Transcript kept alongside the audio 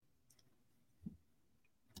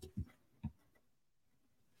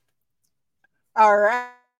All right.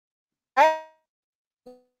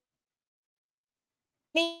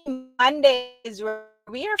 Mondays, where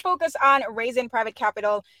we are focused on raising private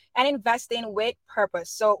capital and investing with purpose.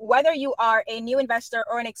 So, whether you are a new investor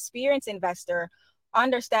or an experienced investor,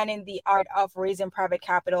 understanding the art of raising private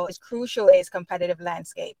capital is crucial in today's competitive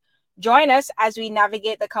landscape. Join us as we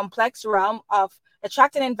navigate the complex realm of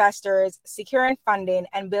attracting investors, securing funding,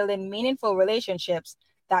 and building meaningful relationships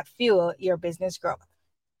that fuel your business growth.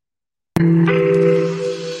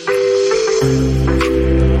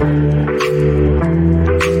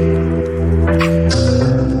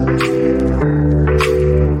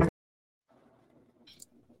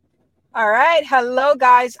 All right. Hello,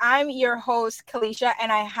 guys. I'm your host, Kalisha,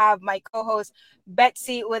 and I have my co-host,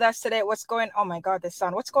 Betsy, with us today. What's going on? Oh, my God, this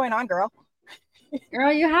sun. What's going on, girl?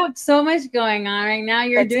 Girl, you have so much going on right now.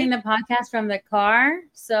 You're Betsy? doing the podcast from the car.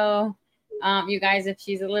 So, you guys, if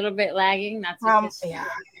she's a little bit lagging, that's because she's Yeah.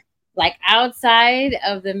 like outside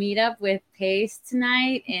of the meetup with Pace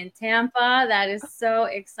tonight in Tampa. That is so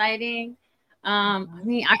exciting. I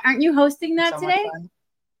mean, aren't you hosting that So much today? fun.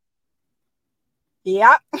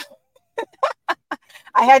 Yeah.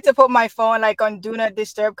 I had to put my phone like on do not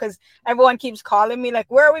disturb because everyone keeps calling me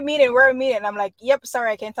like, where are we meeting? Where are we meeting? And I'm like, yep,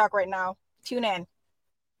 sorry, I can't talk right now. Tune in.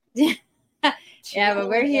 Yeah, but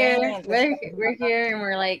we're Tune here. in. We're here, and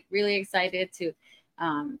we're like really excited to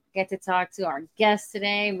get to talk to our guest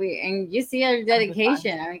today. And you see our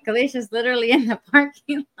dedication. I mean, Kalicia's literally in the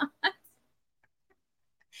parking lot.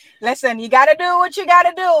 Listen, you got to do what you got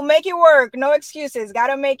to do. Make it work. No excuses. Got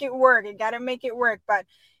to make it work. You got to make it work. But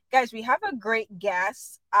guys, we have a great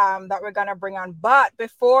guest that we're going to bring on. But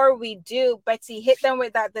before we do, Betsy, hit them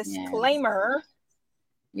with that disclaimer. Yes.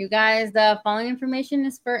 You guys, the following information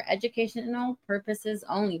is for educational purposes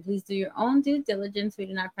only. Please do your own due diligence. We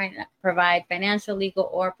do not provide financial, legal,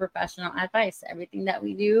 or professional advice. Everything that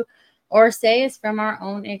we do or say is from our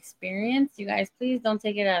own experience. You guys, please don't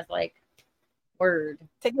take it as like word.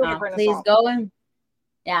 Take it with a grain of Please salt. go and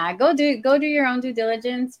go do your own due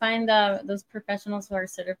diligence. Find those professionals who are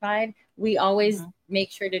certified. We always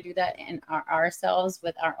make sure to do that in ourselves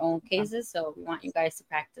with our own cases. So we want you guys to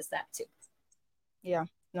practice that too. Yeah.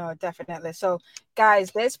 No, definitely. So,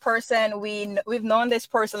 guys, this person we've known this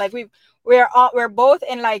person like we're both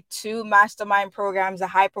in like two mastermind programs, a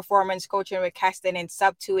high performance coaching with Keston and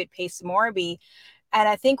sub 2 with Pace Morby, and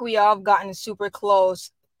I think we all have gotten super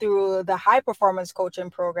close through the high performance coaching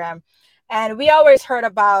program. And we always heard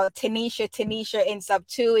about Tanisha in sub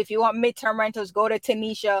 2. If you want midterm rentals, go to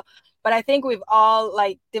Tanisha. But I think we've all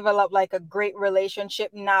like developed like a great relationship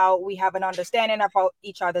now. We have an understanding of how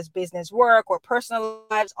each other's business work or personal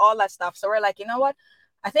lives, all that stuff. So we're like, you know what?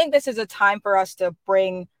 I think this is a time for us to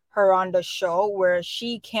bring her on the show where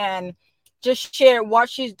she can just share what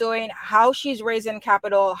she's doing, how she's raising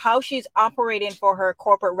capital, how she's operating for her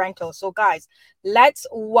corporate rental. So guys, let's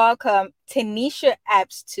welcome Tanishia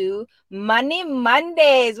Epps to Money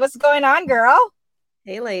Mondays. What's going on, girl?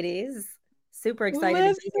 Hey, ladies. Super excited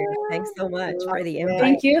to be here. Thanks Listen. so much Love for the it. invite.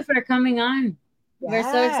 Thank you for coming on. We're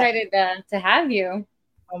so Yeah. excited to have you.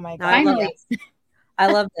 Oh my God. I love Finally. this.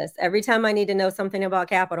 I love this. Every time I need to know something about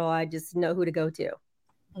capital, I just know who to go to.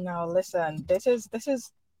 No, listen, this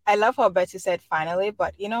is I love how Betsy said finally,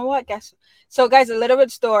 but you know what? So guys, a little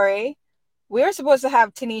bit story. We were supposed to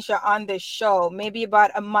have Tanisha on this show maybe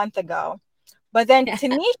about a month ago. But then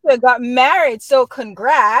Tanisha got married, so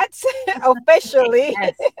congrats officially.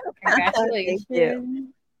 Yes. Thank you.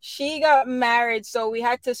 Congratulations. She got married, so we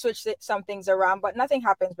had to switch some things around, but nothing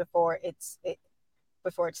happens before it's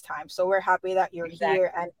time. So we're happy that you're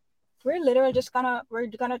here, and we're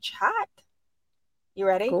gonna chat. You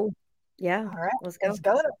ready? Cool. Yeah. All right, Let's let's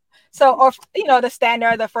go. go. So, or the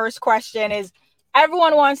standard, the first question is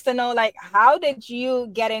everyone wants to know, like, how did you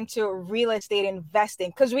get into real estate investing?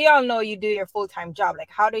 Because we all know you do your full-time job. Like,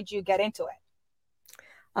 how did you get into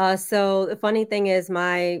it? So the funny thing is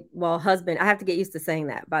husband, I have to get used to saying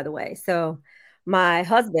that, by the way. So my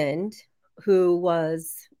husband, who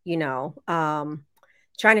was,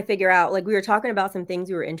 trying to figure out, like we were talking about some things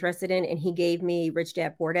we were interested in, and he gave me Rich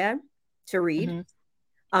Dad Poor Dad to read.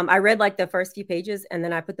 Mm-hmm. I read like the first few pages and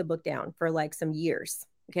then I put the book down for like some years.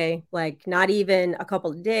 Okay. Like not even a couple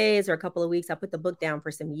of days or a couple of weeks. I put the book down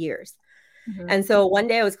for some years. Mm-hmm. And so one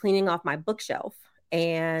day I was cleaning off my bookshelf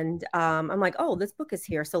and I'm like, oh, this book is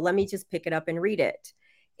here. So let me just pick it up and read it.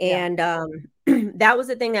 And that was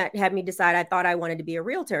the thing that had me decide I thought I wanted to be a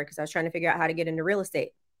realtor because I was trying to figure out how to get into real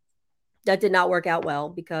estate. That did not work out well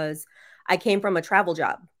because I came from a travel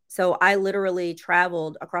job. So I literally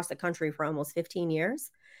traveled across the country for almost 15 years.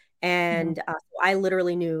 And I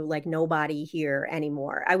literally knew like nobody here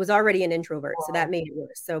anymore. I was already an introvert, so that made it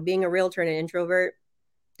worse. So being a realtor and an introvert,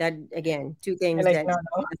 that again, two things Like, that no, don't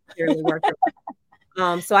no. necessarily work.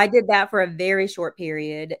 So I did that for a very short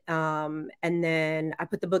period. And then I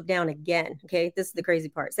put the book down again. Okay. This is the crazy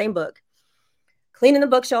part. Same book. Cleaning the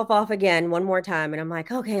bookshelf off again one more time. And I'm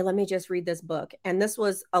like, okay, let me just read this book. And this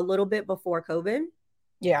was a little bit before COVID.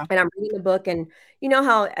 Yeah. And I'm reading the book, and you know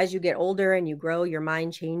how as you get older and you grow, your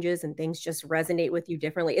mind changes and things just resonate with you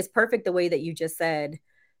differently. It's perfect the way that you just said.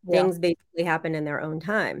 Yeah. Things basically happen in their own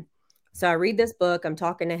time. So I read this book, I'm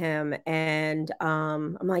talking to him, and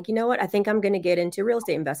I'm like, you know what? I think I'm going to get into real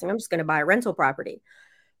estate investing. I'm just going to buy a rental property.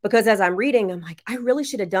 Because as I'm reading, I'm like, I really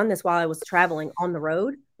should have done this while I was traveling on the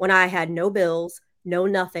road when I had no bills, no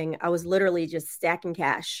nothing. I was literally just stacking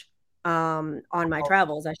cash on my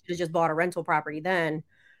travels. I should have just bought a rental property then,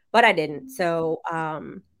 but I didn't. So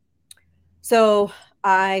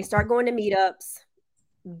I start going to meetups,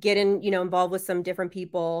 getting, involved with some different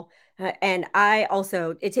people. And I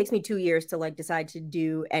also, it takes me 2 years to like decide to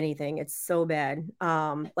do anything. It's so bad.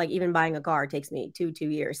 Like even buying a car takes me two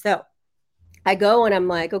years. So I go and I'm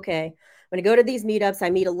like, okay, when I go to these meetups, I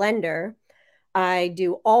meet a lender. I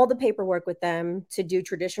do all the paperwork with them to do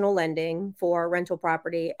traditional lending for rental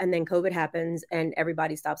property. And then COVID happens and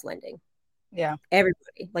everybody stops lending. Yeah.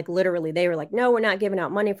 Everybody, like literally, they were like, no, we're not giving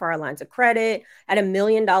out money for our lines of credit. I had $1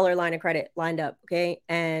 million line of credit lined up. Okay.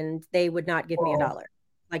 And they would not give me $1,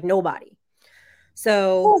 like nobody.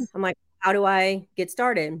 So I'm like, how do I get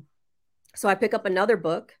started? So I pick up another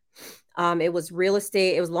book. It was real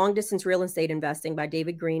estate. It was long distance real estate investing by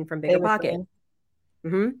David Green from Bigger Pocket.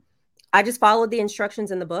 I just followed the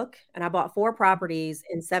instructions in the book and I bought 4 properties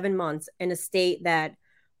in 7 months in a state that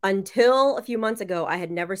until a few months ago, I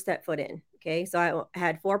had never stepped foot in. Okay. So I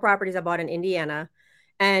had 4 properties I bought in Indiana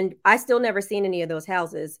and I still never seen any of those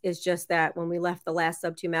houses. It's just that when we left the last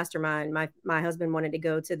sub 2 mastermind, my husband wanted to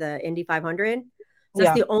go to the Indy 500. So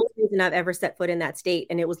that's the only reason I've ever set foot in that state.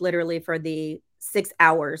 And it was literally for the 6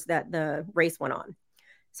 hours that the race went on.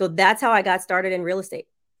 So that's how I got started in real estate.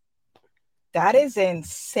 That is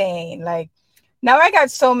insane. Like, now I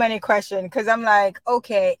got so many questions because I'm like,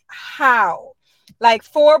 okay, how? Like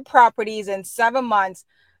 4 properties in 7 months.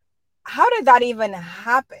 How did that even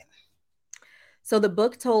happen? So the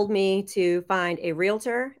book told me to find a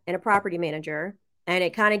realtor and a property manager, and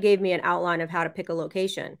it kind of gave me an outline of how to pick a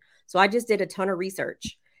location. So I just did a ton of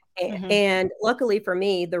research. And luckily for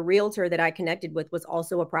me, the realtor that I connected with was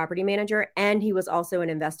also a property manager and he was also an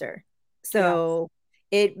investor. So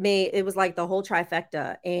it was like the whole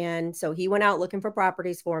trifecta. And so he went out looking for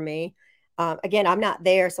properties for me. Again, I'm not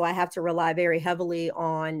there, so I have to rely very heavily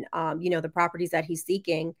on, the properties that he's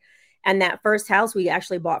seeking. And that first house we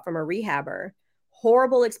actually bought from a rehabber.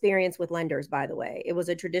 Horrible experience with lenders, by the way. It was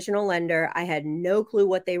a traditional lender. I had no clue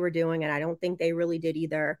what they were doing, and I don't think they really did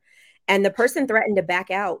either. And the person threatened to back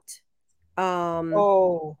out of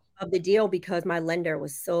the deal because my lender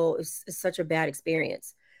was such a bad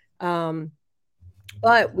experience.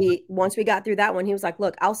 But once we got through that one, he was like,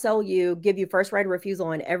 look, I'll give you first right of refusal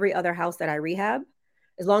on every other house that I rehab,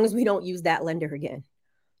 as long as we don't use that lender again.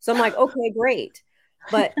 So I'm like, okay, great.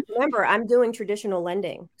 But remember, I'm doing traditional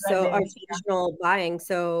lending. So traditional buying.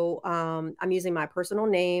 So I'm using my personal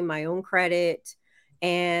name, my own credit.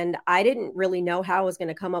 And I didn't really know how I was going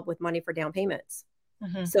to come up with money for down payments.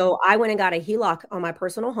 So I went and got a HELOC on my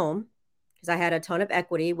personal home because I had a ton of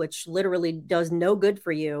equity, which literally does no good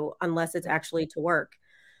for you unless it's actually to work.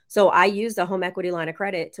 So I used a home equity line of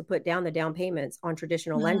credit to put down the down payments on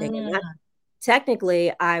traditional lending. And that,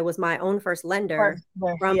 technically, I was my own first lender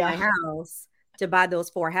from my house to buy those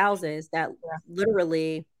 4 houses that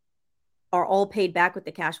literally are all paid back with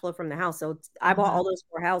the cash flow from the house. So I bought all those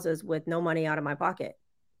 4 houses with no money out of my pocket.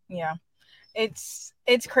 Yeah. It's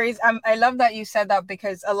crazy. I love that you said that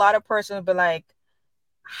because a lot of persons will be like,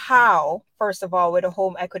 how, first of all, with a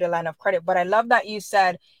home equity line of credit. But I love that you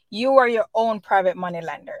said you are your own private money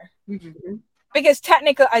lender. Because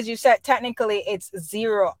technically, as you said, technically it's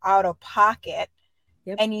zero out of pocket.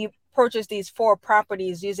 And you purchase these 4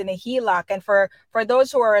 properties using a HELOC. And for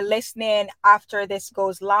those who are listening after this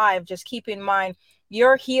goes live, just keep in mind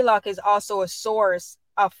your HELOC is also a source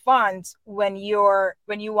of funds when you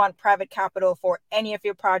want private capital for any of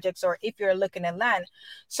your projects or if you're looking at land.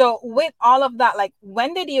 So with all of that, like,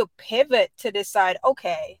 when did you pivot to decide,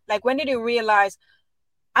 okay, like when did you realize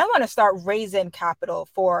I want to start raising capital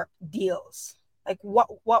for deals? Like what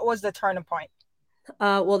was the turning point?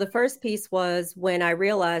 Well, the first piece was when I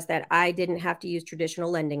realized that I didn't have to use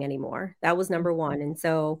traditional lending anymore. That was number one. And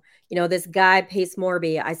so, this guy, Pace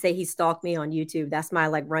Morby, I say he stalked me on YouTube. That's my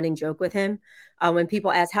like running joke with him. When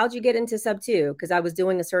people ask, how'd you get into sub two? Because I was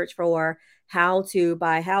doing a search for how to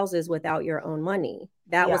buy houses without your own money.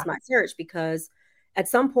 That was Yeah. my search because at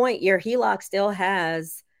some point your HELOC still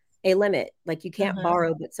has a limit. Like you can't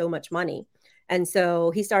borrow but so much money. And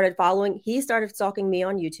so he started stalking me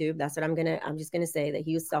on YouTube. That's what I'm just gonna say that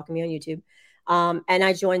he was stalking me on YouTube. And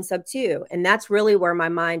I joined Sub 2. And that's really where my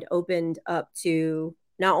mind opened up to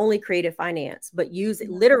not only creative finance, but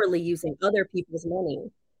literally using other people's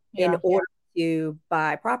money in Yeah. order to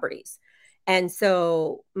buy properties. And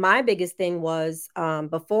so my biggest thing was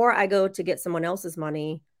before I go to get someone else's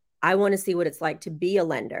money, I want to see what it's like to be a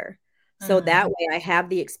lender. So that way I have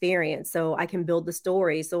the experience so I can build the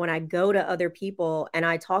story. So when I go to other people and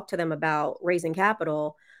I talk to them about raising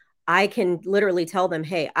capital, I can literally tell them,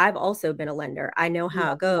 hey, I've also been a lender. I know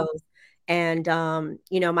how it goes. And,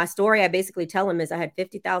 my story I basically tell them is I had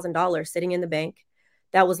 $50,000 sitting in the bank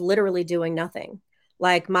that was literally doing nothing.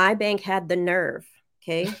 Like my bank had the nerve,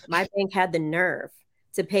 okay? My bank had the nerve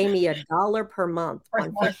to pay me $1 per month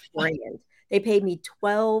on 50 grand. They paid me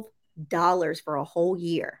 $12 for a whole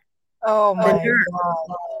year. Oh The my nerve.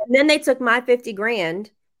 God. And then they took my 50 grand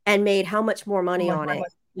and made how much more money on it?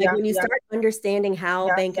 Like Yeah. when you Yeah. start understanding how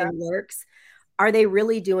Yeah. banking Yeah. works, are they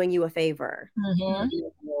really doing you a favor?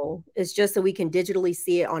 Mm-hmm. It's just so we can digitally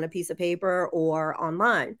see it on a piece of paper or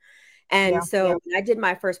online. And Yeah. so when I did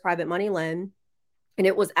my first private money lend, and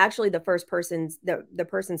it was actually the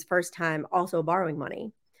person's first time also borrowing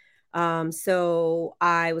money. So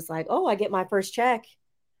I was like, oh, I get my first check.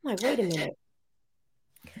 I'm like, wait a minute.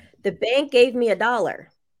 The bank gave me $1.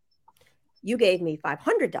 You gave me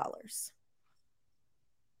 $500.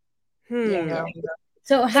 Yeah. Yeah.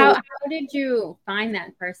 So So how did you find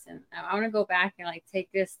that person? I want to go back and like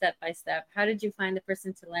take this step by step. How did you find the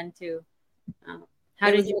person to lend to? How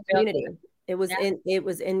it did was in you the build community. it? Yeah. It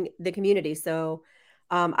was in the community. So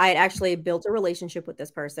I had actually built a relationship with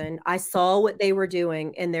this person. I saw what they were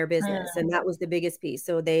doing in their business, and that was the biggest piece.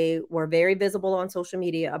 So they were very visible on social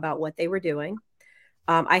media about what they were doing.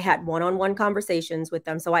 I had one-on-one conversations with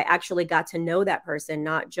them. So I actually got to know that person,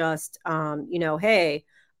 not just, hey,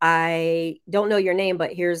 I don't know your name,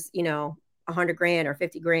 but here's, 100 grand or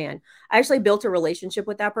 50 grand. I actually built a relationship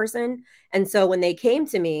with that person. And so when they came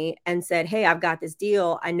to me and said, hey, I've got this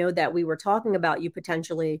deal, I know that we were talking about you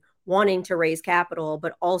potentially wanting to raise capital,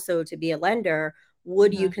 but also to be a lender.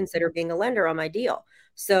 Would you consider being a lender on my deal?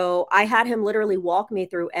 So I had him literally walk me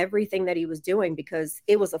through everything that he was doing because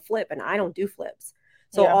it was a flip and I don't do flips.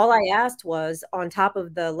 So Yeah. all I asked was on top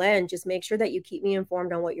of the lend, just make sure that you keep me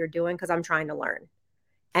informed on what you're doing because I'm trying to learn.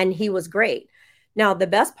 And he was great. Now, the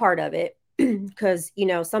best part of it, because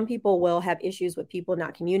some people will have issues with people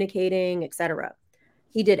not communicating, etc.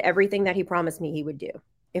 He did everything that he promised me he would do.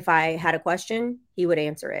 If I had a question, he would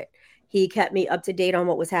answer it. He kept me up to date on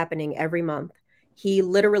what was happening every month. He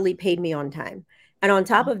literally paid me on time. And on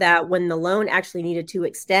top of that, when the loan actually needed to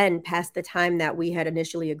extend past the time that we had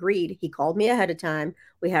initially agreed, he called me ahead of time.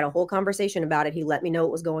 We had a whole conversation about it. He let me know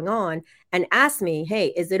what was going on and asked me, hey,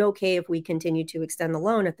 is it okay if we continue to extend the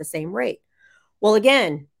loan at the same rate? Well,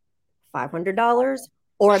 again, $500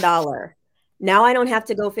 or $1. Now I don't have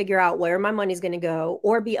to go figure out where my money's going to go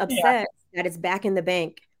or be Yeah. upset that it's back in the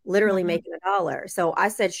bank, literally making $1. So I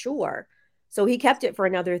said, sure. So he kept it for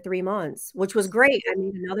another 3 months, which was great. I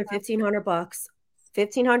made another $1,500,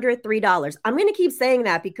 $1,500, $3. I'm going to keep saying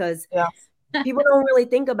that because Yeah. people don't really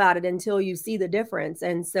think about it until you see the difference.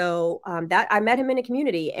 And so that I met him in a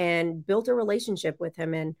community and built a relationship with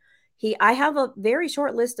him. And I have a very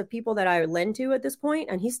short list of people that I lend to at this point,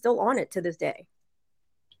 and he's still on it to this day.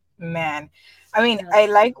 Man, I mean, I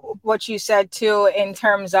like what you said too, in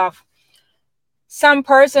terms of some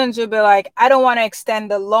persons will be like, I don't want to extend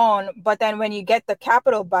the loan, but then when you get the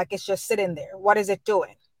capital back, it's just sitting there. What is it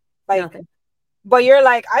doing? Like, Nothing. but you're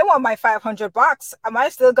like, I want my $500. Am I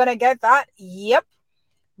still gonna get that? Yep.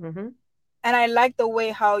 Mm-hmm. And I like the way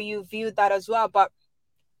how you viewed that as well. But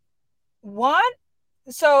one,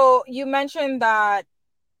 so you mentioned that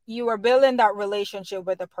you were building that relationship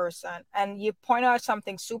with a person, and you point out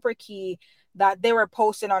something super key, that they were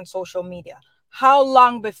posting on social media. How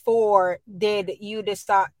long before did you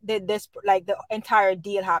decide, did this, like, the entire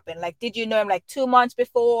deal happen? Like, did you know him like 2 months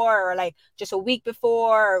before, or like just a week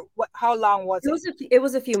before, or what, how long was it? It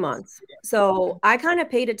was a few months. So I kind of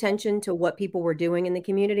paid attention to what people were doing in the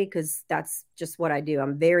community because that's just what I do.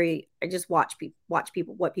 I just watch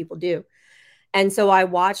people what people do. And so I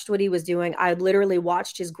watched what he was doing. I literally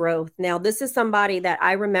watched his growth. Now, this is somebody that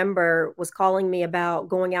I remember was calling me about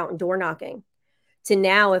going out and door knocking, to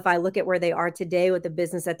now, if I look at where they are today with the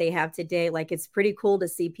business that they have today, like it's pretty cool to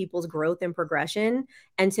see people's growth and progression,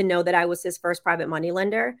 and to know that I was his first private money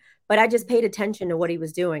lender. But I just paid attention to what he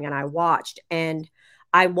was doing, and I watched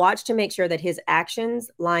to make sure that his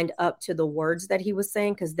actions lined up to the words that he was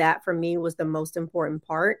saying, because that for me was the most important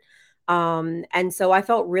part. And so I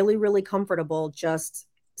felt really, really comfortable just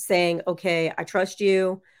saying, okay, I trust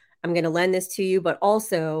you. I'm going to lend this to you. But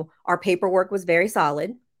also, our paperwork was very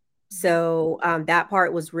solid. So that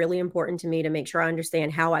part was really important to me, to make sure I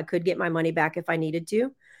understand how I could get my money back if I needed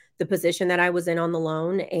to, the position that I was in on the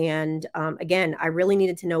loan. And again, I really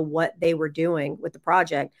needed to know what they were doing with the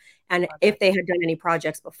project, and if they had done any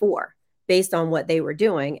projects before based on what they were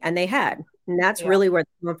doing. And they had. And that's Yeah. really where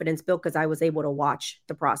the confidence built, because I was able to watch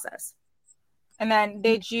the process. And then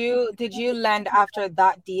did you lend after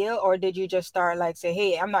that deal, or did you just start like say,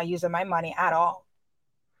 hey, I'm not using my money at all?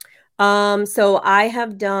 So I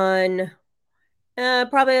have done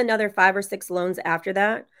probably another 5 or 6 loans after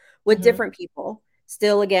that with Mm-hmm. different people.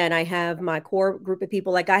 Still, again, I have my core group of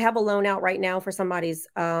people. Like I have a loan out right now for somebody's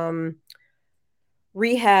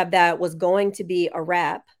rehab that was going to be a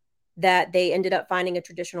wrap, that they ended up finding a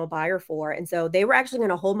traditional buyer for. And so they were actually going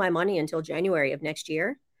to hold my money until January of next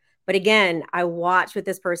year. But again, I watch what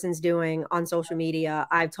this person's doing on social media.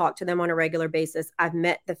 I've talked to them on a regular basis. I've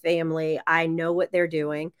met the family. I know what they're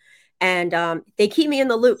doing. And they keep me in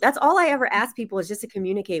the loop. That's all I ever ask people, is just to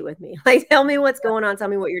communicate with me. Like, tell me what's going on. Tell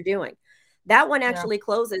me what you're doing. That one Yeah. actually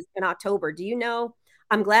closes in October. Do you know?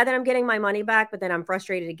 I'm glad that I'm getting my money back, but then I'm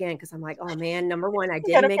frustrated again, because I'm like, oh man, number one, I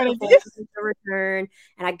didn't Kind of make the funny. full return,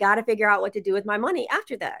 and I got to figure out what to do with my money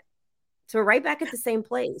after that. So right back at the same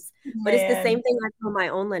place. But it's the same Man. thing I tell my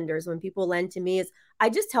own lenders when people lend to me, is I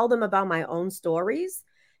just tell them about my own stories.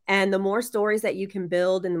 And the more stories that you can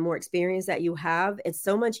build and the more experience that you have, it's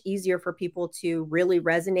so much easier for people to really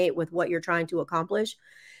resonate with what you're trying to accomplish.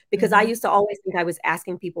 Because I Mm-hmm. used to always think I was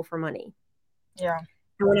asking people for money. Yeah.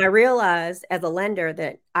 And when I realized as a lender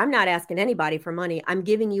that I'm not asking anybody for money, I'm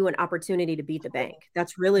giving you an opportunity to beat the bank.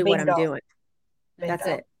 That's really what I'm Bingo. doing. That's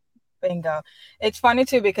Bingo. it. Bingo. It's funny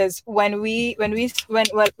too, because when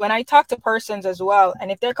I talk to persons as well,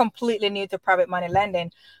 and if they're completely new to private money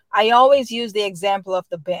lending, I always use the example of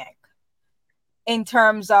the bank, in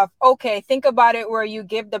terms of, okay, think about it, where you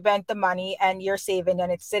give the bank the money and you're saving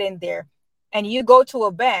and it's sitting there, and you go to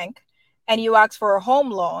a bank and you ask for a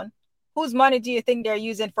home loan. Whose money do you think they're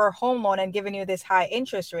using for a home loan and giving you this high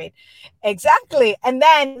interest rate? Exactly. And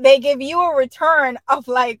then they give you a return of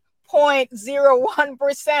like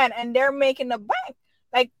 0.01%, and they're making the bank.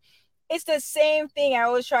 Like, it's the same thing I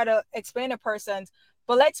always try to explain to persons.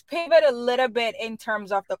 But let's pivot a little bit in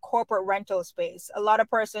terms of the corporate rental space. A lot of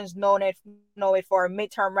persons know it for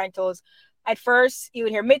midterm rentals. At first, you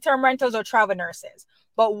would hear midterm rentals or travel nurses.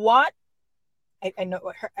 But what I know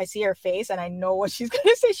I see her face and I know what she's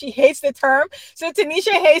gonna say. She hates the term. So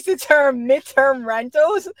Tanisha hates the term midterm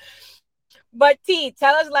rentals. But T,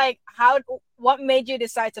 tell us like what made you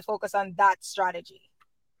decide to focus on that strategy?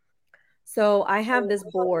 So I have this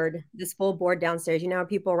board, this full board downstairs. You know how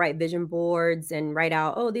people write vision boards and write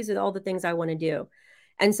out, oh, these are all the things I want to do.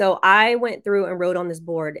 And so I went through and wrote on this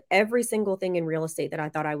board every single thing in real estate that I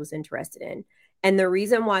thought I was interested in. And the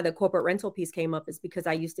reason why the corporate rental piece came up is because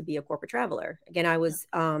I used to be a corporate traveler. Again, I was,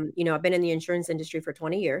 I've been in the insurance industry for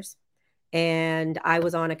 20 years, and I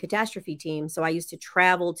was on a catastrophe team. So I used to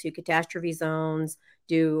travel to catastrophe zones,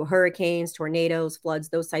 do hurricanes, tornadoes, floods,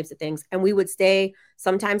 those types of things. And we would stay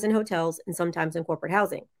sometimes in hotels and sometimes in corporate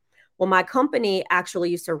housing. Well, my company actually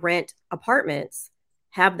used to rent apartments,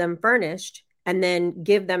 have them furnished, and then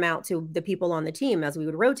give them out to the people on the team as we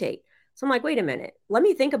would rotate. So I'm like, wait a minute, let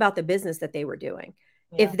me think about the business that they were doing.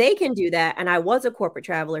 If Yeah. they can do that, and I was a corporate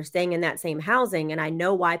traveler staying in that same housing, and I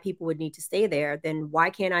know why people would need to stay there, then why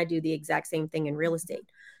can't I do the exact same thing in real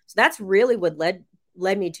estate? So that's really what led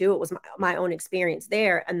me to it, was my own experience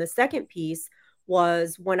there. And the second piece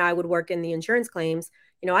was when I would work in the insurance claims.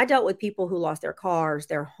 I dealt with people who lost their cars,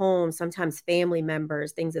 their homes, sometimes family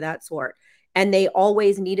members, things of that sort. And they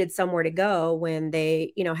always needed somewhere to go when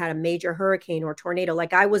they, had a major hurricane or tornado.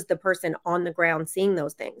 Like, I was the person on the ground seeing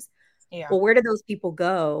those things. Yeah. Well, where do those people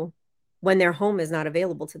go when their home is not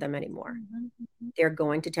available to them anymore? Mm-hmm. They're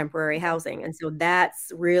going to temporary housing. And so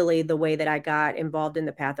that's really the way that I got involved in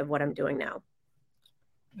the path of what I'm doing now.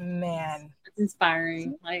 Man. It's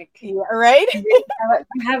inspiring. Like, Yeah, right? you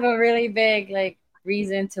have a really big like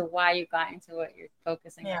reason to why you got into what you're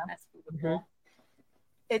focusing on. Yeah. That's Mm-hmm. beautiful.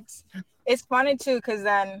 It's funny too, because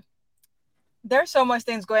then there's so much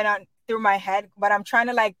things going on. through my head, but I'm trying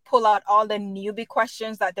to like pull out all the newbie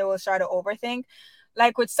questions that they will start to overthink.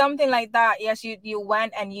 Like with something like that, yes, you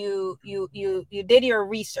went and you did your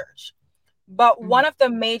research. But one of the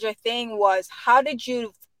major thing was, how did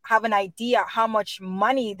you have an idea how much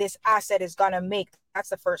money this asset is gonna make? That's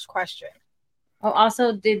the first question. Oh,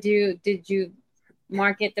 also, did you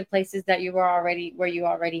market the places that you were already where you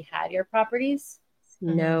already had your properties?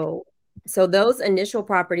 Mm-hmm. No. So those initial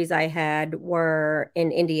properties I had were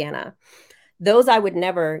in Indiana. Those I would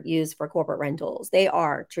never use for corporate rentals. They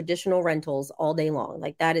are traditional rentals all day long.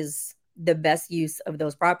 Like that is the best use of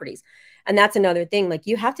those properties. And that's another thing. Like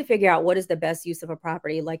you have to figure out what is the best use of a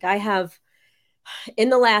property. Like I have in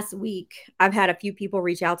the last week, I've had a few people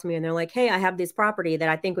reach out to me and they're like, hey, I have this property that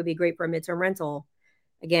I think would be great for a midterm rental.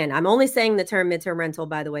 Again, I'm only saying the term midterm rental,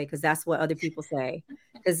 by the way, because that's what other people say.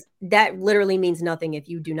 Because that literally means nothing if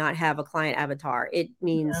you do not have a client avatar. It Yeah.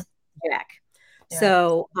 means jack. Yeah.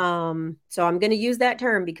 So I'm going to use that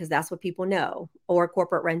term because that's what people know, or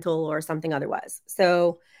corporate rental or something otherwise.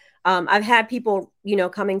 So I've had people,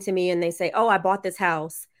 coming to me and they say, oh, I bought this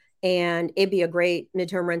house and it'd be a great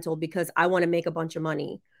midterm rental because I want to make a bunch of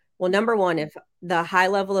money. Well, number one, if the high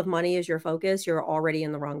level of money is your focus, you're already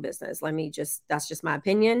in the wrong business. That's just my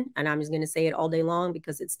opinion. And I'm just going to say it all day long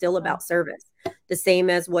because it's still about service. The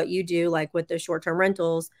same as what you do, like with the short-term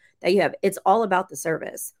rentals that you have, it's all about the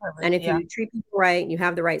service. And if Yeah. you treat people right and you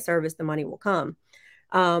have the right service, the money will come.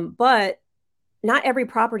 But not every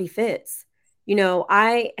property fits.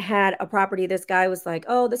 I had a property. This guy was like,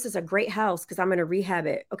 oh, this is a great house because I'm going to rehab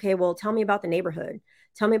it. Okay, well, tell me about the neighborhood.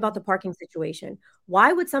 Tell me about the parking situation.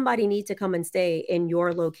 Why would somebody need to come and stay in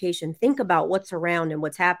your location? Think about what's around and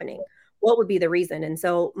what's happening. What would be the reason? And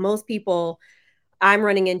so most people I'm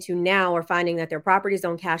running into now are finding that their properties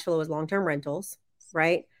don't cash flow as long-term rentals,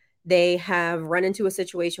 right? They have run into a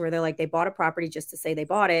situation where they're like, they bought a property just to say they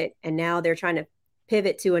bought it. And now they're trying to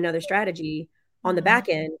pivot to another strategy on the back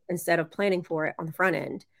end instead of planning for it on the front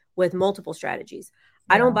end with multiple strategies.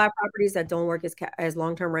 I don't buy properties that don't work as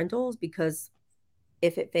long-term rentals because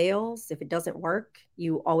if it fails, if it doesn't work,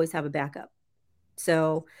 you always have a backup.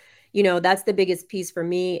 So, that's the biggest piece for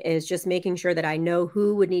me is just making sure that I know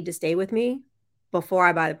who would need to stay with me before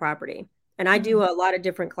I buy the property. And I do a lot of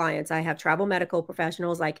different clients. I have travel medical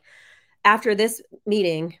professionals. Like after this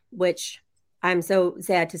meeting, which I'm so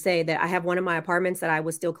sad to say that I have one of my apartments that I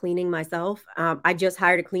was still cleaning myself. I just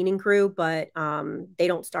hired a cleaning crew, but they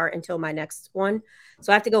don't start until my next one.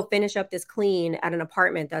 So I have to go finish up this clean at an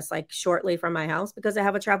apartment that's like shortly from my house because I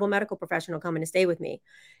have a travel medical professional coming to stay with me.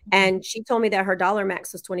 And she told me that her dollar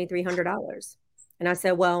max was $2,300. And I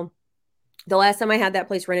said, well, the last time I had that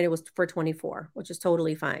place rented, it was for 24, which is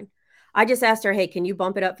totally fine. I just asked her, hey, can you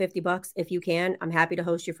bump it up $50? If you can, I'm happy to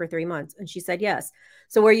host you for 3 months. And she said, yes.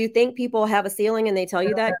 So where you think people have a ceiling and they tell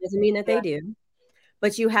you that doesn't mean that they do,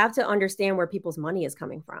 but you have to understand where people's money is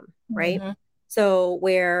coming from, right? So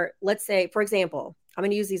where, let's say, for example, I'm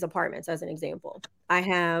going to use these apartments as an example. I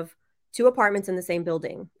have 2 apartments in the same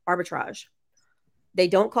building, arbitrage. They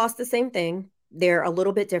don't cost the same thing. They're a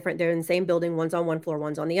little bit different. They're in the same building. One's on one floor,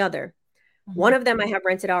 one's on the other. One of them I have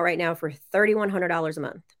rented out right now for $3,100 a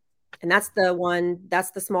month. And that's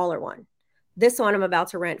the smaller one. This one I'm about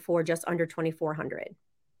to rent for just under $2,400.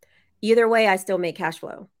 Either way, I still make cash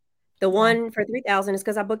flow. The one for $3,000 is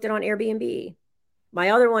because I booked it on Airbnb. My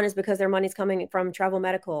other one is because their money's coming from travel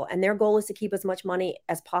medical, and their goal is to keep as much money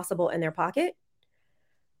as possible in their pocket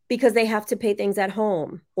because they have to pay things at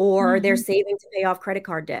home or they're saving to pay off credit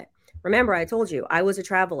card debt. Remember, I told you I was a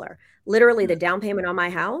traveler. Literally, the down payment on my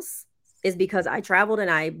house is because I traveled and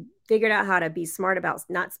I figured out how to be smart about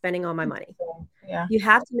not spending all my money. Yeah. You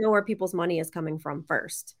have to know where people's money is coming from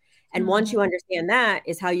first. And once you understand that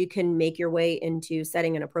is how you can make your way into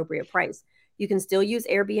setting an appropriate price. You can still use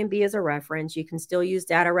Airbnb as a reference. You can still use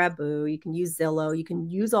Data Rabu. You can use Zillow. You can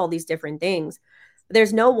use all these different things. But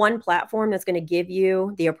there's no one platform that's going to give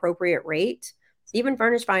you the appropriate rate. Even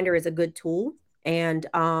Furnish Finder is a good tool and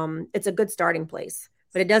it's a good starting place.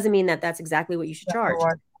 But it doesn't mean that that's exactly what you should charge.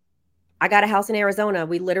 I got a house in Arizona.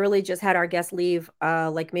 We literally just had our guest leave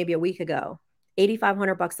like maybe a week ago.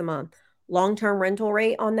 $8,500 a month. Long-term rental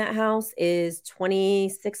rate on that house is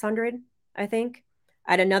 $2,600, I think.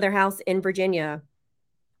 I had another house in Virginia,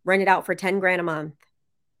 rented out for 10 grand a month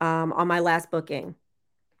on my last booking.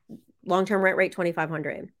 Long-term rent rate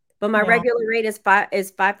 $2,500. But my regular rate is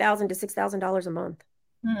 $5,000 to $6,000 a month.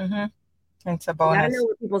 It's a You bonus. got to know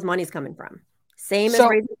where people's money's coming from. Same as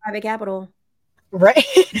raising private capital. Right.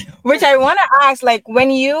 Which I want to ask, like,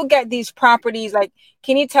 when you get these properties, like,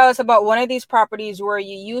 can you tell us about one of these properties where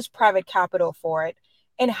you use private capital for it?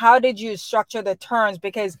 And how did you structure the terms?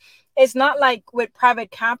 Because it's not like with private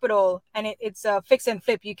capital and it's a fix and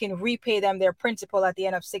flip. You can repay them their principal at the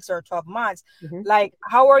end of 6 or 12 months. Mhm. Like,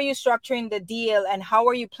 how are you structuring the deal, and how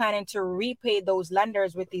are you planning to repay those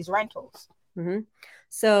lenders with these rentals? Mhm.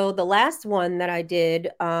 So the last one that I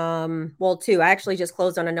did, well, 2, I actually just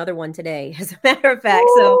closed on another one today, as a matter of fact.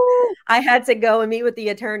 So Ooh, I had to go and meet with the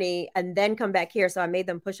attorney and then come back here. So I made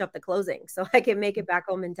them push up the closing so I can make it back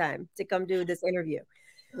home in time to come do this interview.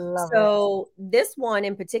 love it. So this one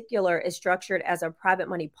in particular is structured as a private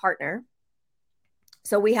money partner.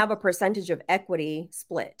 So we have a percentage of equity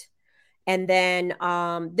split. And then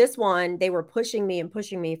this one, they were pushing me and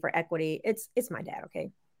pushing me for equity. It's my dad,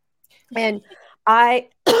 okay? And I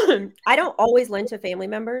I don't always lend to family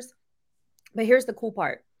members, but here's the cool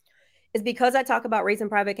part. Is because I talk about raising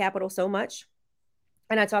private capital so much,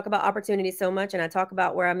 and I talk about opportunities so much, and I talk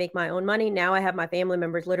about where I make my own money. Now I have my family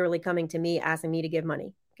members literally coming to me asking me to give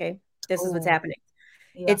money. Okay. This is what's Oh, happening.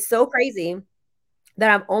 yeah. It's so crazy that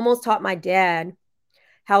I've almost taught my dad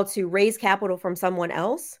how to raise capital from someone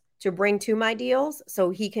else to bring to my deals so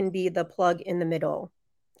he can be the plug in the middle.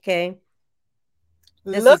 Okay.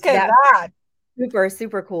 This is Look at that that. super,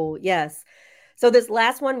 super cool. Yes. So this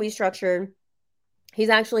last one we structured, he's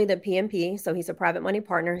actually the PMP. So he's a private money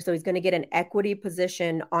partner. So he's going to get an equity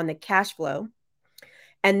position on the cash flow.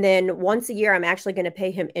 And then once a year, I'm actually going to pay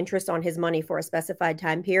him interest on his money for a specified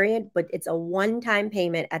time period, but it's a one-time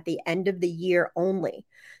payment at the end of the year only.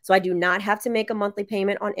 So I do not have to make a monthly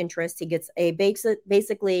payment on interest. He gets a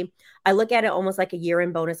basically, I look at it almost like a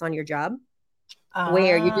year-end bonus on your job,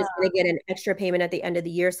 where you're Ah. just going to get an extra payment at the end of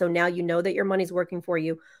the year. So now you know that your money's working for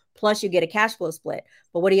you, plus you get a cash flow split.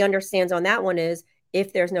 But what he understands on that one is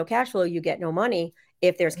if there's no cash flow, you get no money.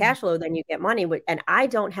 If there's cash flow, then you get money. And I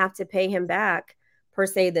don't have to pay him back per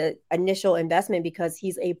se the initial investment because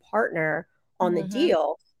he's a partner on the Mm-hmm.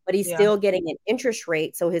 deal, but he's Yeah. still getting an interest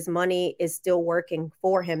rate. So his money is still working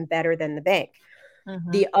for him better than the bank.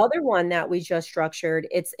 Mm-hmm. The other one that we just structured,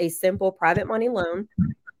 it's a simple private money loan.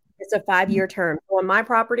 It's a 5-year term. So on my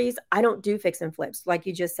properties, I don't do fix and flips, like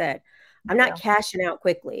you just said. I'm not Yeah. cashing out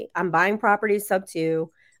quickly. I'm buying properties sub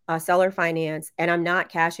two, seller finance, and I'm not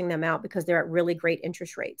cashing them out because they're at really great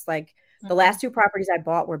interest rates. Like the Mm-hmm. last 2 properties I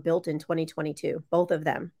bought were built in 2022, both of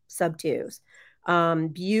them sub twos.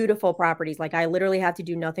 Beautiful properties. Like I literally have to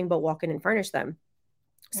do nothing but walk in and furnish them.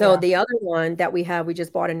 So Yeah. the other one that we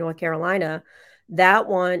just bought in North Carolina, that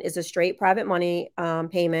one is a straight private money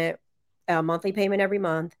payment, a monthly payment every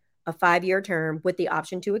month, a 5-year term with the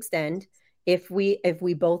option to extend. If we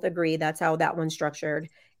both agree, that's how that one's structured.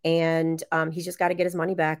 And he's just got to get his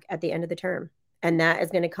money back at the end of the term, and that is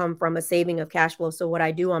going to come from a saving of cash flow. So what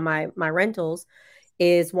I do on my rentals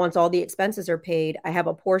is once all the expenses are paid, I have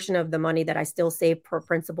a portion of the money that I still save per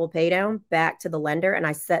principal pay down back to the lender, and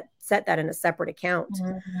I set that in a separate account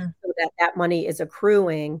Mm-hmm. so that that money is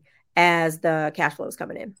accruing as the cash flow is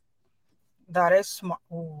coming in. That is smart.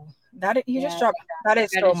 Ooh, you just Yeah, dropped. That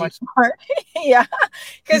is so strategy. much smart. Yeah,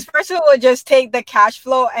 because first people would just take the cash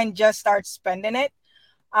flow and just start spending it.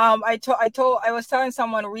 I was telling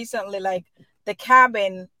someone recently, like the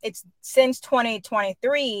cabin. It's since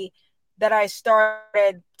 2023 that I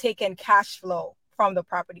started taking cash flow from the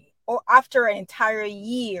property, or after an entire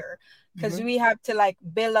year, because Mhm. we have to like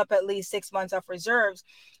build up at least 6 months of reserves.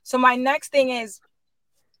 So my next thing is,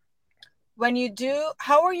 when you do,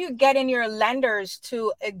 how are you getting your lenders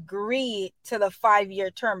to agree to the 5-year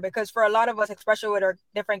term? Because for a lot of us, especially with our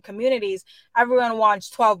different communities, everyone wants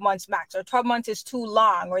 12 months max, or 12 months is too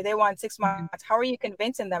long, or they want 6 months. How are you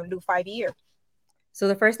convincing them to do 5 years? So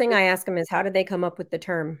the first thing I ask them is how did they come up with the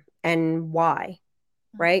term and why?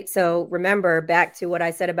 Right? So remember back to what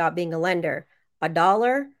I said about being a lender. A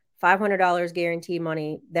dollar, $500 guaranteed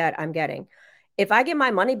money that I'm getting. If I get my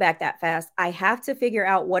money back that fast, I have to figure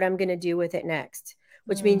out what I'm going to do with it next,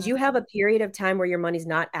 which means Mm-hmm. you have a period of time where your money's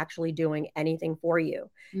not actually doing anything for you.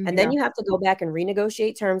 And then Yeah. you have to go back and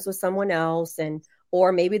renegotiate terms with someone else and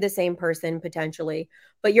or maybe the same person potentially,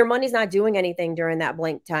 but your money's not doing anything during that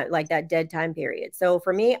blank time, like that dead time period. So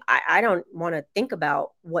for me, I don't want to think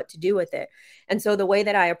about what to do with it. And so the way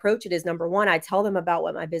that I approach it is number one, I tell them about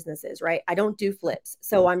what my business is, right? I don't do flips.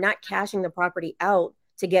 So I'm not cashing the property out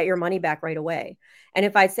to get your money back right away. And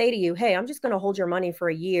if I say to you, hey, I'm just going to hold your money for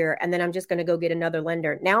a year and then I'm just going to go get another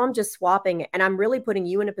lender, now I'm just swapping it. And I'm really putting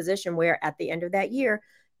you in a position where at the end of that year,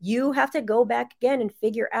 you have to go back again and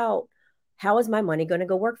figure out how is my money going to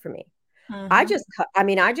go work for me? Mm-hmm. I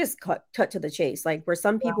just cut to the chase, like where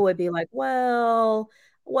some Yeah. people would be like, well,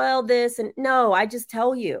 this and no, I just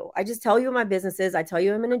tell you what my business is. I tell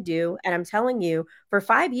you what I'm going to do. And I'm telling you for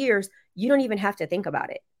 5 years, you don't even have to think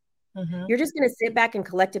about it. Mm-hmm. You're just going to sit back and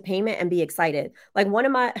collect a payment and be excited. Like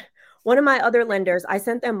One of my other lenders, I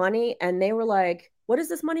sent them money and they were like, "What is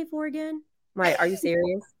this money for again?" I'm like, "Are you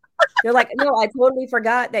serious?" They're like, "No, I totally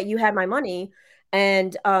forgot that you had my money."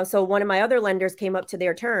 And so one of my other lenders came up to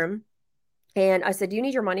their term and I said, "Do you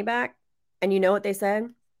need your money back?" And you know what they said?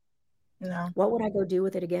 No. "What would I go do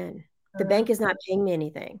with it again? The Uh, bank is not paying me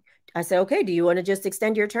anything." I said, "Okay, do you want to just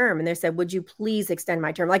extend your term?" And they said, "Would you please extend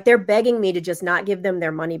my term?" Like they're begging me to just not give them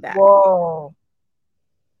their money back. Whoa.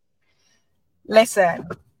 Listen,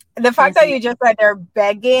 the fact that Listen, you just said they're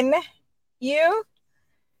begging you,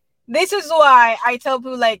 this is why I tell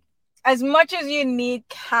people, like, as much as you need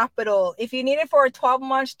capital, if you need it for 12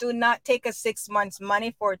 months, do not take a 6 months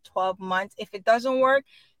money for 12 months. If it doesn't work,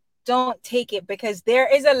 don't take it, because there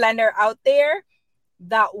is a lender out there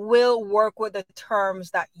that will work with the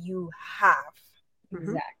terms that you have.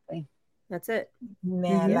 exactly. That's it.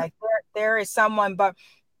 Man, Yeah. like there is someone, but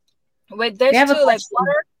with We this have a too, like question.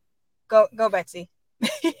 water, go Betsy.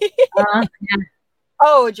 Yeah.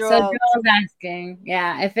 Oh, So Joel. Joel's asking,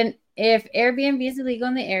 yeah, if Airbnb is illegal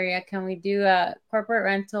in the area, can we do a corporate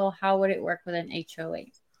rental? How would it work with an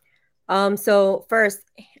HOA? So first,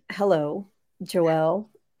 hello, Joel.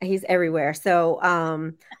 He's everywhere. So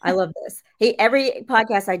I love this. Every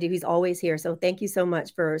podcast I do, he's always here. So thank you so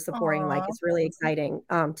much for supporting. Like Aw. it's really exciting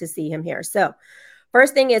to see him here. So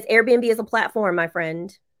first thing is Airbnb is a platform, my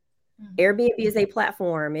friend. Airbnb is a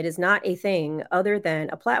platform. It is not a thing other than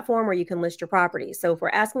a platform where you can list your property. So if we're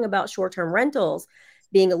asking about short-term rentals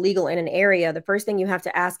being illegal in an area, the first thing you have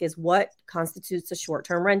to ask is what constitutes a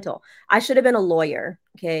short-term rental. I should have been a lawyer,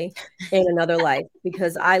 okay, in another life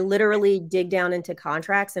because I literally dig down into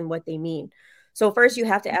contracts and what they mean. So first you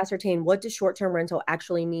have to ascertain what does short-term rental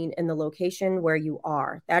actually mean in the location where you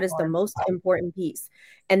are. That is the most important piece.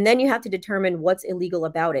 And then you have to determine what's illegal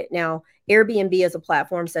about it. Now, Airbnb as a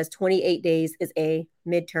platform says 28 days is a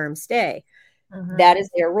midterm stay. That is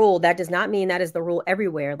their rule. That does not mean that is the rule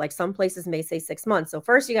everywhere. Like some places may say 6 months. So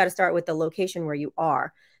first you got to start with the location where you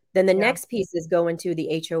are. Then the next piece is go into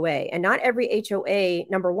the HOA. And not every HOA,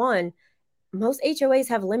 number one, most HOAs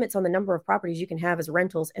have limits on the number of properties you can have as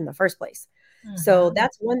rentals in the first place. So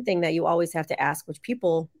that's one thing that you always have to ask, which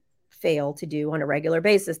people fail to do on a regular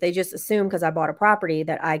basis. They just assume because I bought a property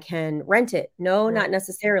that I can rent it. No, not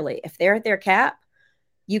necessarily. If they're at their cap,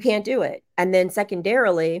 you can't do it. And then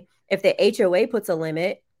secondarily, if the HOA puts a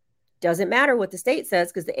limit, doesn't matter what the state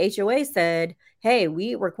says because the HOA said, hey,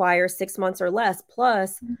 we require 6 months or less.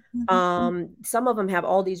 Plus, some of them have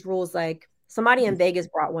all these rules. Like somebody in Vegas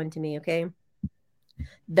brought one to me. Okay.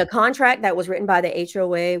 The contract that was written by the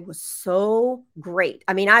HOA was so great.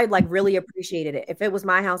 I mean, I like really appreciated it. If it was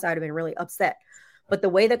my house, I'd have been really upset. But the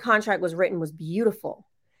way the contract was written was beautiful.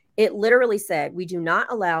 It literally said, we do not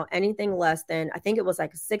allow anything less than, I think it was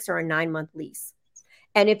like a 6 or a 9 month lease.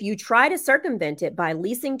 And if you try to circumvent it by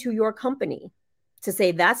leasing to your company to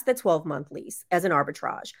say that's the 12-month lease as an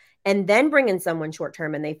arbitrage, and then bring in someone short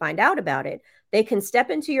term and they find out about it, they can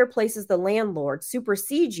step into your place as the landlord,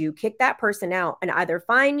 supersede you, kick that person out, and either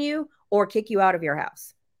fine you or kick you out of your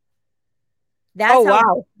house. That's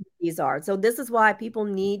how these are. So this is why people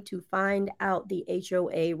need to find out the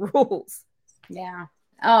HOA rules. Yeah.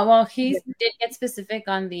 Oh, well, he did get specific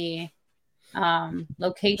on the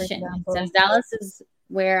location. So Dallas is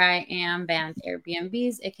where I am banned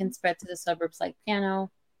Airbnbs. It can spread to the suburbs like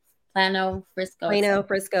Plano,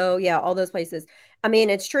 Frisco, yeah, all those places. I mean,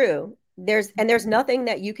 it's true. There's nothing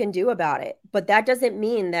that you can do about it. But that doesn't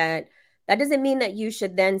mean that you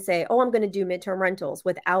should then say, "Oh, I'm going to do midterm rentals"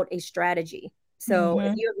 without a strategy. So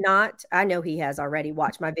if you have not, I know he has already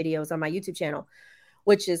watched my videos on my YouTube channel,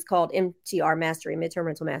 which is called MTR Mastery, Midterm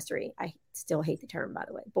Rental Mastery. I still hate the term, by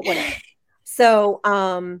the way, but whatever. So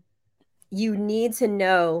you need to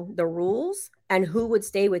know the rules and who would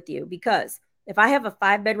stay with you, because if I have a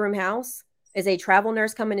 5-bedroom house, is a travel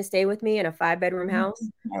nurse coming to stay with me in a 5-bedroom house?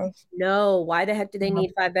 No. Why the heck do they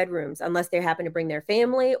need 5 bedrooms unless they happen to bring their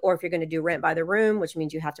family, or if you're going to do rent by the room, which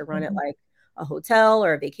means you have to run it like a hotel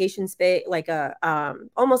or a vacation space, like a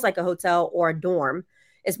almost like a hotel or a dorm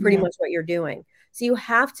is pretty much what you're doing. So you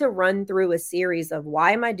have to run through a series of,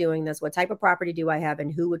 why am I doing this? What type of property do I have?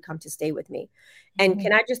 And who would come to stay with me? And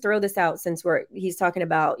can I just throw this out, since he's talking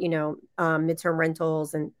about, midterm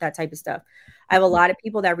rentals and that type of stuff. I have a lot of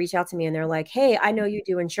people that reach out to me and they're like, hey, I know you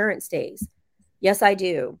do insurance stays. Yes, I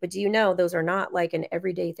do. But do you know those are not like an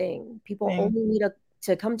everyday thing? People only need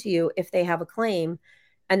to come to you if they have a claim.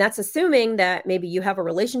 And that's assuming that maybe you have a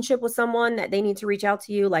relationship with someone that they need to reach out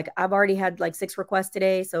to you. Like I've already had like 6 requests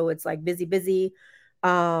today. So it's like busy.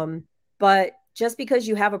 But just because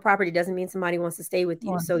you have a property doesn't mean somebody wants to stay with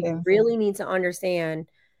you. So you really need to understand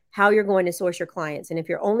how you're going to source your clients. And if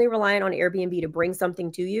you're only relying on Airbnb to bring something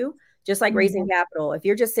to you, Just like raising capital. If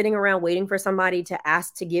you're just sitting around waiting for somebody to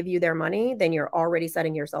ask to give you their money, then you're already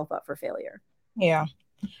setting yourself up for failure. Yeah.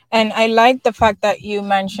 And I like the fact that you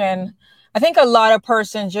mentioned, I think a lot of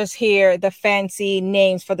persons just hear the fancy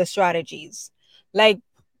names for the strategies. Like,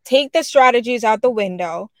 take the strategies out the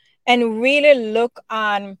window and really look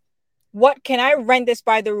on what can I rent this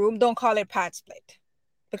by the room? Don't call it pad split,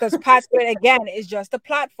 because pad split again is just a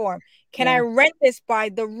platform. Can I Yeah. rent this by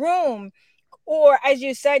the room? Or as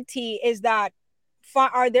you said, T, is that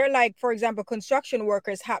are there, like, for example, construction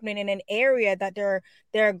workers happening in an area that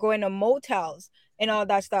they're going to motels and all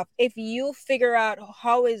that stuff? If you figure out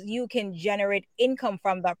how is you can generate income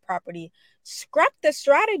from that property, scrap the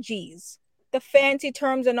strategies, the fancy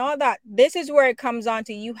terms and all that. This is where it comes on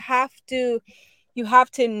to you have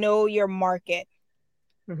to know your market.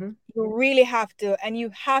 Mm-hmm. You really have to, and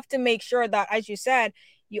you have to make sure that, as you said,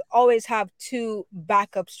 you always have two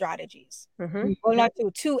backup strategies. Mm-hmm. Well, not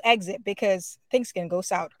two exit, because things can go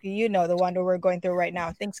south. You know, the one that we're going through right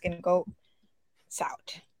now, things can go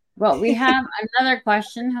south. Well, we have another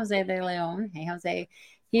question, Jose de Leon. Hey, Jose.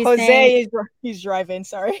 He's saying, Jose is he's driving.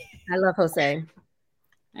 Sorry. I love Jose.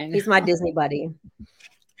 I know. He's my Disney buddy.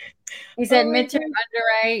 He said Oh my midterm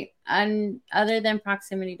God. underwrite, other than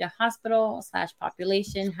proximity to hospital /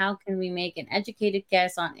 population, how can we make an educated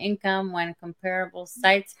guess on income when comparable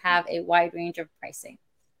sites have a wide range of pricing?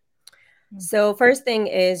 So first thing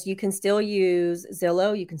is you can still use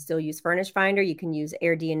Zillow, you can still use Furnish Finder, you can use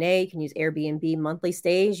AirDNA, you can use Airbnb monthly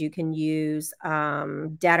stays, you can use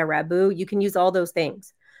Data Rabu, you can use all those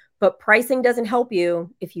things. But pricing doesn't help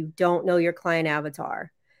you if you don't know your client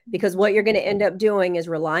avatar, because what you're going to end up doing is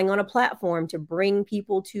relying on a platform to bring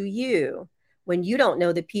people to you when you don't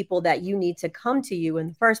know the people that you need to come to you in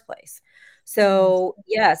the first place. So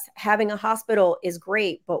yes, having a hospital is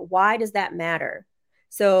great, but why does that matter?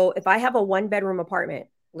 So if I have a 1-bedroom apartment,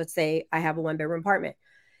 let's say I have a 1-bedroom apartment,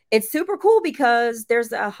 it's super cool because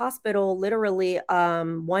there's a hospital literally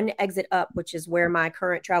one exit up, which is where my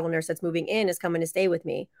current travel nurse that's moving in is coming to stay with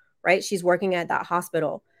me, right? She's working at that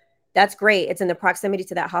hospital. That's great. It's in the proximity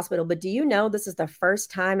to that hospital. But do you know this is the first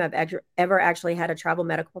time I've ever actually had a travel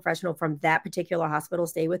medical professional from that particular hospital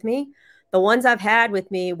stay with me? The ones I've had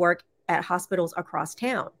with me work at hospitals across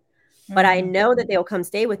town. But I know that they'll come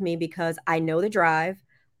stay with me because I know the drive.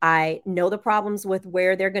 I know the problems with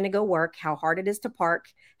where they're going to go work, how hard it is to park,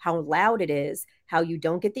 how loud it is, how you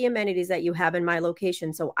don't get the amenities that you have in my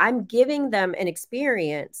location. So I'm giving them an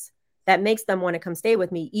experience that makes them want to come stay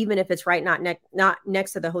with me, even if it's right not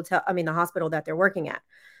next to the hotel, the hospital that they're working at.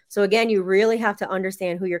 So again, you really have to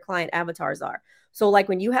understand who your client avatars are. So like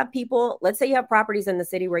when you have people, let's say you have properties in the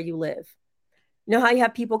city where you live. You know how you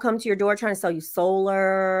have people come to your door trying to sell you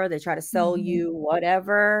solar, they try to sell you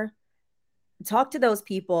whatever. Talk to those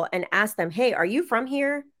people and ask them, hey, are you from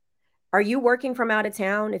here? Are you working from out of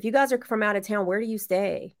town? If you guys are from out of town, where do you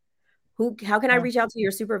stay? How can I reach out to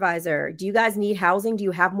your supervisor? Do you guys need housing? Do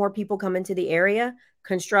you have more people come into the area?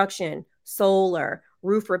 Construction, solar,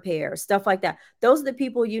 roof repair, stuff like that. Those are the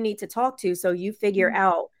people you need to talk to so you figure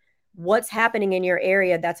out what's happening in your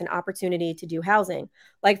area that's an opportunity to do housing.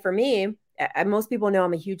 Like for me, most people know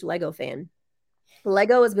I'm a huge Lego fan.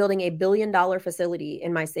 Lego is building $1 billion facility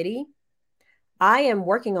in my city. I am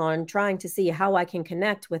working on trying to see how I can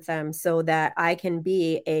connect with them so that I can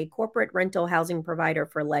be a corporate rental housing provider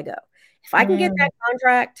for Lego. If I can get that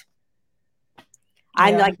contract,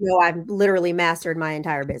 I know I've literally mastered my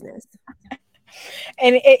entire business.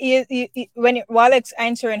 And while it's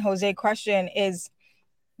answering Jose's question is,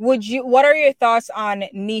 what are your thoughts on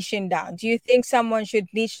niching down? Do you think someone should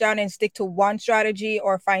niche down and stick to one strategy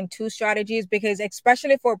or find two strategies? Because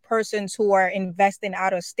especially for persons who are investing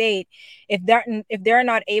out of state, if they're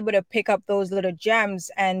not able to pick up those little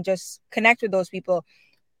gems and just connect with those people,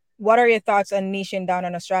 what are your thoughts on niching down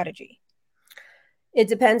on a strategy? It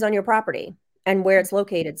depends on your property and where it's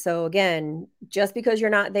located. So again, just because you're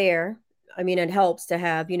not there, it helps to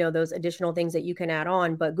have, those additional things that you can add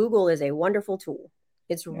on, but Google is a wonderful tool.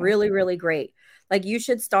 It's really, really great. Like you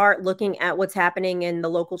should start looking at what's happening in the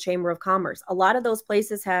local chamber of commerce. A lot of those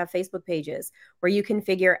places have Facebook pages where you can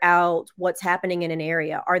figure out what's happening in an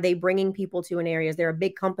area. Are they bringing people to an area? Is there a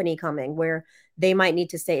big company coming where they might need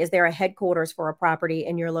to stay? Is there a headquarters for a property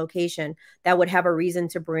in your location that would have a reason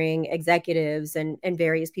to bring executives and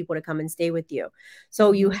various people to come and stay with you?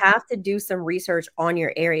 So you have to do some research on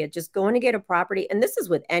your area. Just going to get a property. And this is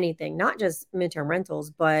with anything, not just midterm rentals,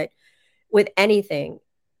 but with anything.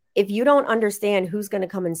 If you don't understand who's going to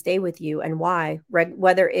come and stay with you and why,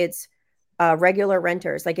 whether it's regular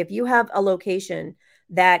renters, like if you have a location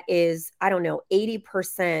that is, I don't know,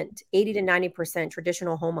 80% to 90%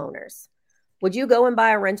 traditional homeowners, Would you go and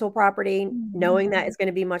buy a rental property knowing that Mhm. it's going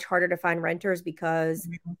to be much harder to find renters because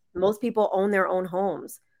Mhm. most people own their own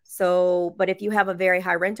homes? So, but if you have a very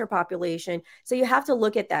high renter population, so you have to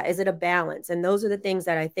look at that. Is it a balance? And those are the things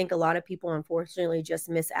that I think a lot of people unfortunately just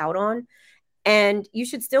miss out on. And you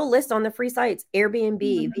should still list on the free sites,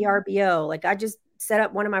 Airbnb, Mhm. VRBO. Like I just set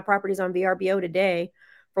up one of my properties on VRBO today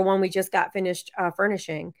for one we just got finished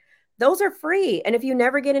furnishing. Those are free. And if you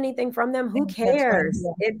never get anything from them, who That's fine. cares?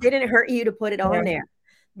 Yeah. It didn't hurt you to put it Yeah. on there.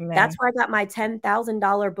 That's Man. where I got my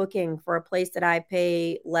 $10,000 booking for a place that I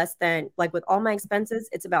pay less than, like with all my expenses,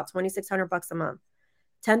 it's about 2,600 bucks a month.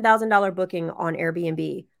 $10,000 booking on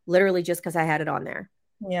Airbnb, literally just because I had it on there.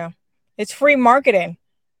 Yeah. It's free marketing.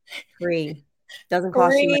 Free. Doesn't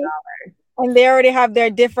cost you a Free. dollar. And they already have their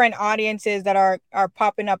different audiences that are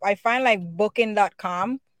popping up. I find like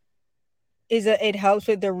booking.com it helps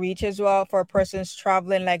with the reach as well for persons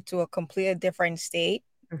traveling like to a completely different state.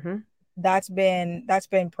 Mm-hmm. That's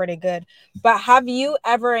been pretty good. But have you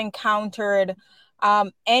ever encountered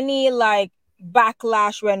any like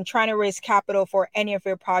backlash when trying to raise capital for any of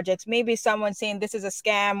your projects? Maybe someone saying this is a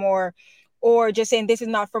scam or just saying this is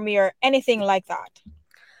not for me or anything like that.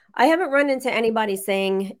 I haven't run into anybody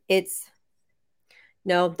saying it's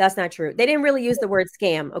no, that's not true. They didn't really use the word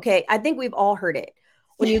scam. Okay. I think we've all heard it.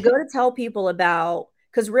 When you go to tell people about,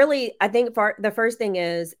 because really, I think the first thing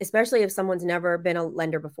is, especially if someone's never been a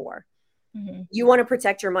lender before, Mm-hmm. you want to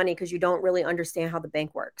protect your money because you don't really understand how the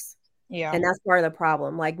bank works. Yeah. And that's part of the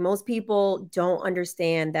problem. Like most people don't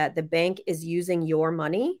understand that the bank is using your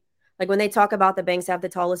money. Like when they talk about the banks have the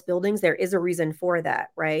tallest buildings, there is a reason for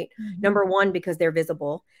that, right? Mm-hmm. Number one, because they're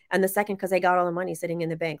visible. And the second, because they got all the money sitting in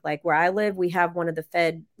the bank. Like where I live, we have one of the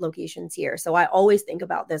Fed locations here. So I always think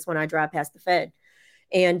about this when I drive past the Fed.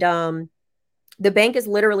 And the bank is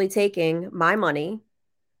literally taking my money,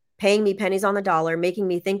 paying me pennies on the dollar, making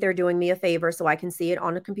me think they're doing me a favor so I can see it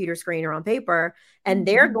on a computer screen or on paper. And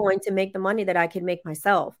they're Mm-hmm. going to make the money that I can make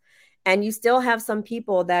myself. And you still have some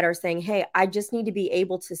people that are saying, hey, I just need to be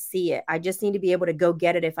able to see it. I just need to be able to go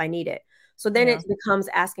get it if I need it. So then Yeah. it becomes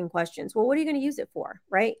asking questions. Well, what are you going to use it for?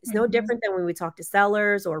 Right. It's no Mm-hmm. different than when we talk to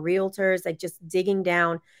sellers or realtors, like just digging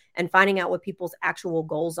down and finding out what people's actual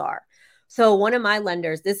goals are. So one of my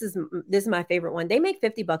lenders, this is my favorite one. They make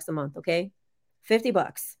 50 bucks a month. Okay. 50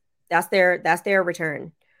 bucks. That's their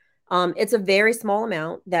return. It's a very small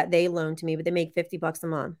amount that they loan to me, but they make 50 bucks a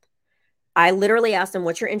month. I literally asked them,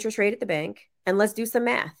 what's your interest rate at the bank? And let's do some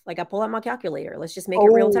math. Like I pull out my calculator. Let's just make it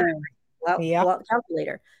real time. Oh, Pull yeah. out the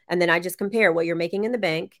calculator. And then I just compare what you're making in the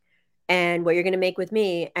bank and what you're going to make with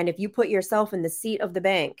me. And if you put yourself in the seat of the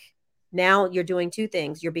bank, now you're doing two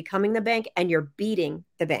things. You're becoming the bank and you're beating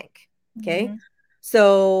the bank. Okay. Mm-hmm.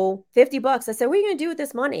 So 50 bucks. I said, what are you going to do with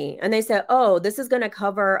this money? And they said, oh, this is going to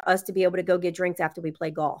cover us to be able to go get drinks after we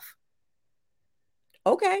play golf.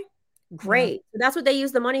 Okay, Yeah. great. So that's what they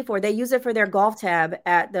use the money for. They use it for their golf tab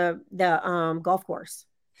at the golf course.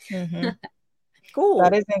 Mm-hmm. That Cool.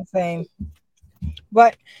 is insane.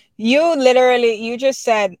 But you just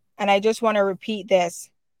said, and I just want to repeat this,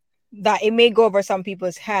 that it may go over some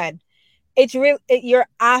people's head. It's real. You're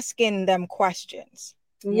asking them questions.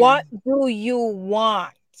 Yeah. What do you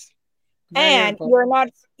want? What are your And goals? you're not,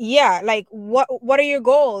 yeah, like what are your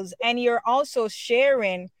goals? And you're also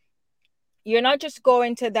sharing. You're not just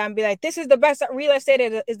going to them and be like, this is the best real estate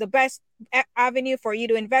is the best avenue for you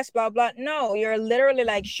to invest, blah blah. No, you're literally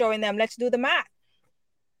like showing them, let's do the math.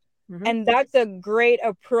 Mm-hmm. And that's a great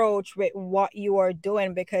approach with what you are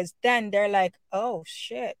doing, because then they're like, oh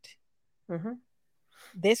shit, Mm-hmm.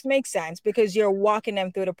 this makes sense, because you're walking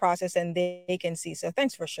them through the process and they can see. So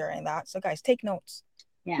thanks for sharing that. So guys, take notes.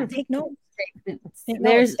 Yeah. Take notes. Take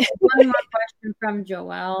There's notes. one more question from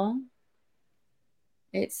Joelle.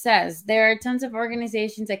 It says there are tons of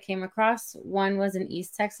organizations I came across. One was in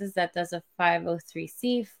East Texas that does a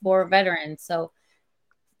 503c for veterans. So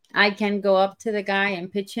I can go up to the guy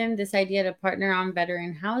and pitch him this idea to partner on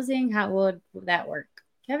veteran housing. How would that work? Do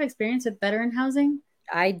you have experience with veteran housing?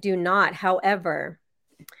 I do not. However,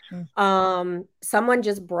 someone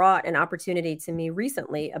just brought an opportunity to me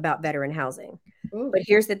recently about veteran housing. Ooh. But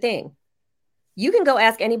here's the thing. You can go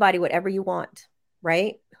ask anybody whatever you want,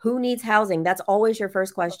 right? Who needs housing? That's always your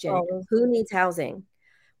first question. Always. Who needs housing?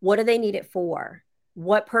 What do they need it for?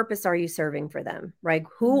 What purpose are you serving for them? Right?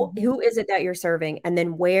 Who is it that you're serving? And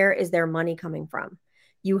then where is their money coming from?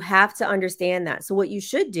 You have to understand that. So what you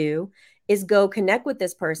should do is go connect with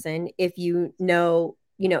this person if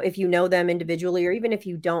if you know them individually, or even if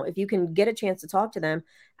you don't, if you can get a chance to talk to them,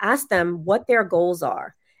 ask them what their goals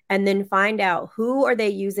are. and then find out who are they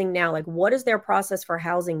using now? Like, what is their process for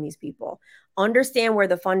housing these people? Understand where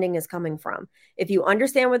the funding is coming from. If you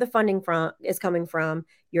understand where the funding is coming from,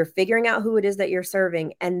 you're figuring out who it is that you're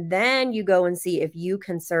serving, and then you go and see if you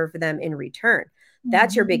can serve them in return.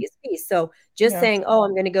 That's your biggest piece. So just saying, oh,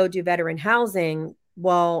 I'm going to go do veteran housing.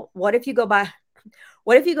 Well, what if you go buy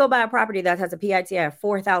a property that has a PITI of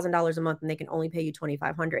 $4,000 a month and they can only pay you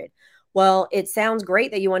 $2,500? Well, it sounds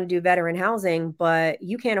great that you want to do veteran housing, but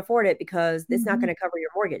you can't afford it because it's not going to cover your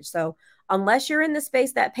mortgage. So unless you're in the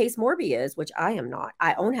space that Pace Morby is, which I am not,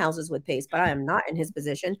 I own houses with Pace, but I am not in his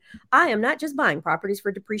position. I am not just buying properties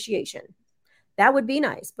for depreciation. That would be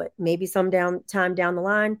nice, but maybe some time down the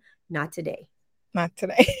line, not today. Not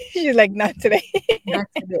today. She's like, not today. Not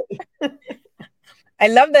today. I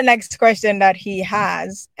love the next question that he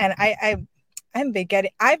has, and I've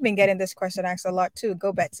been getting this question asked a lot too.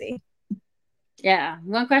 Go, Betsy. Yeah.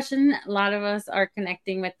 One question, a lot of us are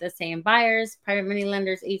connecting with the same buyers, private money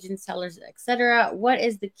lenders, agents, sellers, etc. What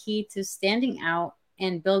is the key to standing out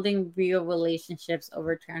and building real relationships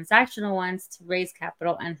over transactional ones to raise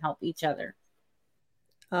capital and help each other?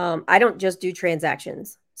 I don't just do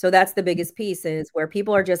transactions. So that's the biggest piece, is where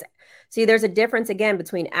people are just, see, there's a difference again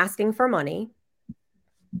between asking for money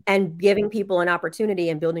and giving people an opportunity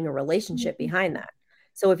and building a relationship behind that.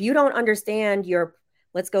 So if you don't understand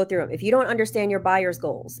let's go through them. If you don't understand your buyer's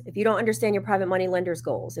goals, if you don't understand your private money lender's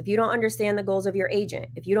goals, if you don't understand the goals of your agent,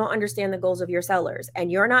 if you don't understand the goals of your sellers,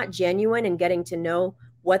 and you're not genuine in getting to know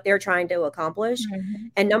what they're trying to accomplish,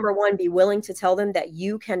 and number one, be willing to tell them that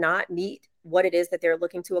you cannot meet what it is that they're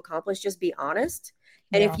looking to accomplish, just be honest.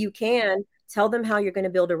 And if you can, tell them how you're going to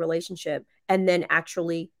build a relationship and then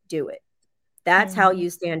actually do it. That's how you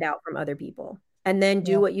stand out from other people. And then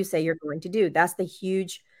do what you say you're going to do. That's the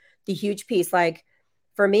huge piece. Like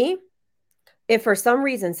for me, if for some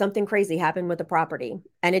reason something crazy happened with the property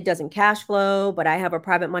and it doesn't cash flow, but I have a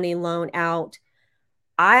private money loan out,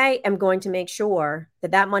 I am going to make sure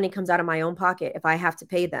that that money comes out of my own pocket if I have to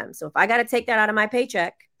pay them. So if I got to take that out of my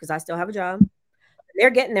paycheck, because I still have a job, they're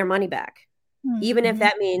getting their money back. Even if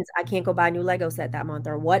that means I can't go buy a new Lego set that month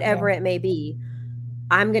or whatever it may be,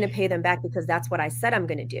 I'm going to pay them back because that's what I said I'm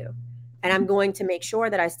going to do. And I'm going to make sure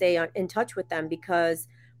that I stay in touch with them, because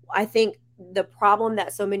I think the problem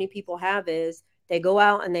that so many people have is they go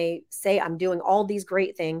out and they say, I'm doing all these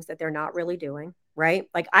great things that they're not really doing, right?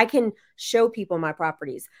 Like I can show people my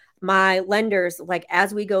properties. My lenders, like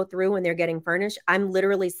as we go through and they're getting furnished, I'm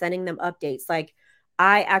literally sending them updates. Like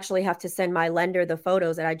I actually have to send my lender the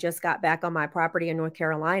photos that I just got back on my property in North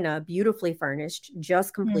Carolina, beautifully furnished,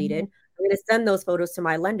 just completed. I'm going to send those photos to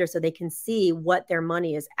my lender so they can see what their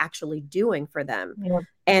money is actually doing for them.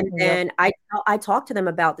 And then I talk to them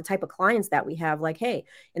about the type of clients that we have. Like, hey,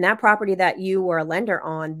 in that property that you were a lender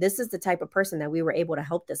on, this is the type of person that we were able to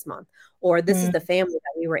help this month, or this is the family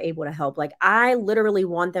that we were able to help. Like I literally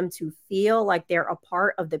want them to feel like they're a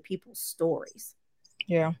part of the people's stories.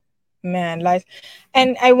 Yeah, man. Like,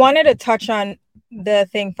 and I wanted to touch on the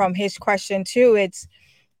thing from his question too. It's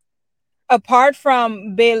apart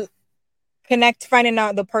from finding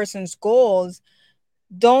out the person's goals,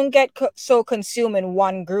 don't get so consumed in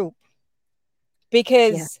one group,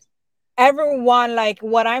 because everyone, like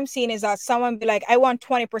what I'm seeing is that someone be like, I want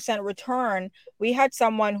 20% return. We had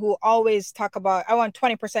someone who always talk about, I want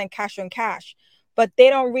 20% cash on cash, but they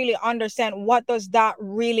don't really understand what does that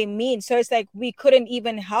really mean. So it's like we couldn't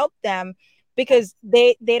even help them because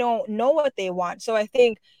they don't know what they want. So I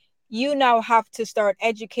think you now have to start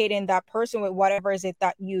educating that person with whatever is it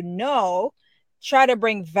that you know, try to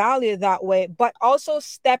bring value that way, but also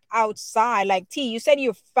step outside. Like T, you said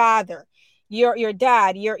your father, your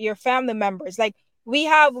dad, your family members. Like we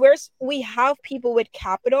have people with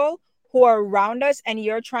capital who are around us, and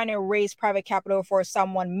you're trying to raise private capital for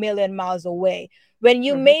someone million miles away when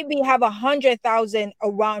you maybe have 100,000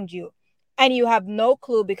 around you and you have no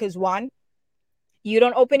clue, because one, you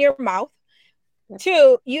don't open your mouth.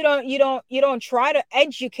 Two, you don't try to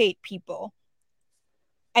educate people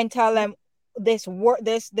and tell them this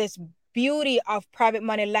beauty of private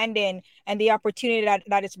money lending and the opportunity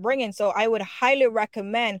that it's bringing. So I would highly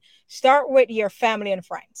recommend start with your family and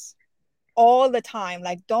friends all the time.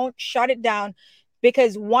 Like don't shut it down,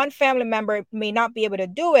 because one family member may not be able to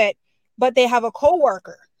do it, but they have a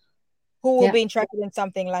coworker who will be interested in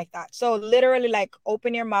something like that. So literally, like,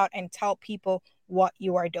 open your mouth and tell people what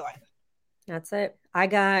you are doing. That's it. I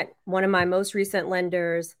got one of my most recent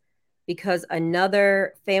lenders because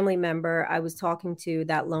another family member I was talking to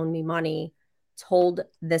that loaned me money told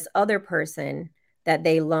this other person that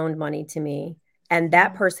they loaned money to me. And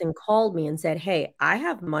that person called me and said, hey, I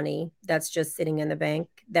have money that's just sitting in the bank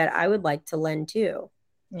that I would like to lend to.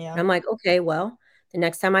 Yeah. I'm like, okay, well, the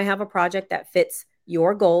next time I have a project that fits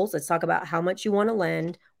your goals, let's talk about how much you want to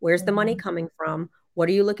lend. Where's the money Mhm. coming from? What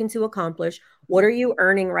are you looking to accomplish? What are you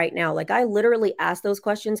earning right now? Like, I literally ask those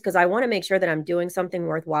questions because I want to make sure that I'm doing something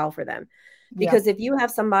worthwhile for them. Yeah. Because if you have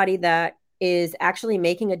somebody that is actually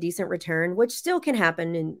making a decent return, which still can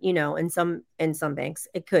happen in, in some banks,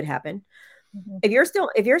 it could happen. Mhm.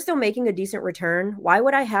 If you're still making a decent return, why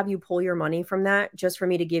would I have you pull your money from that just for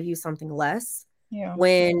me to give you something less Yeah.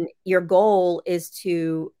 when your goal is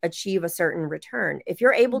to achieve a certain return? If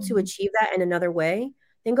you're able to Mhm. achieve that in another way,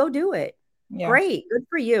 then go do it. Yeah. Great, good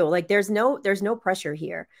for you. Like, there's no pressure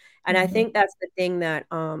here. And I Mhm. think that's the thing that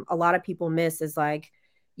a lot of people miss is like,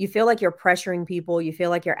 you feel like you're pressuring people, you feel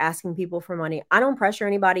like you're asking people for money. I don't pressure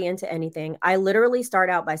anybody into anything. I literally start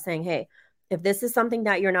out by saying, hey, if this is something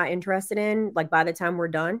that you're not interested in, like by the time we're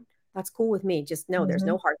done, that's cool with me. Just know there's Mhm.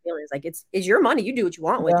 no hard feelings. Like, it's your money. You do what you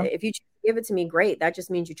want with Yeah. it. If you choose to give it to me, great. That just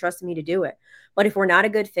means you trusted me to do it. But if we're not a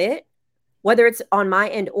good fit, whether it's on my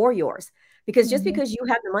end or yours, because just Mhm. because you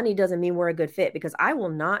have the money doesn't mean we're a good fit, because I will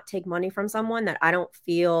not take money from someone that I don't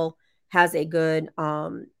feel has a good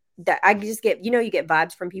that I just get, you get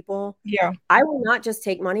vibes from people. Yeah. I will not just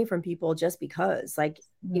take money from people just because. Like,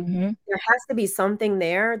 Mhm. there has to be something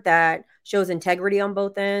there that shows integrity on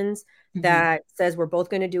both ends, Mhm. that says we're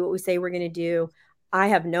both going to do what we say we're going to do. I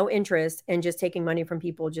have no interest in just taking money from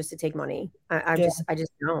people just to take money. Yeah. I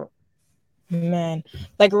just don't. Man,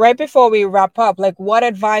 like right before we wrap up, like what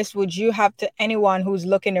advice would you have to anyone who's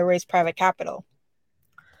looking to raise private capital?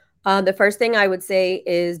 The first thing I would say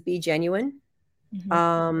is be genuine. Mhm.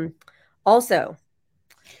 Um, Also,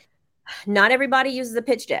 not everybody uses a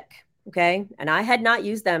pitch deck, okay? And I had not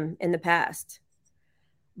used them in the past.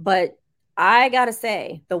 But I gotta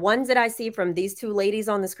say, the ones that I see from these two ladies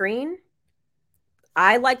on the screen,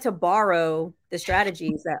 I like to borrow the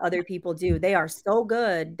strategies that other people do. They are so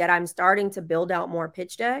good that I'm starting to build out more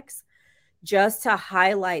pitch decks just to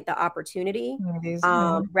highlight the opportunity, These,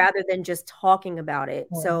 rather than just talking about it.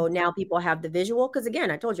 mhm. So now people have the visual. Because again,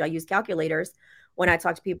 I told you I use calculators when I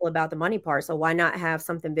talk to people about the money part. So why not have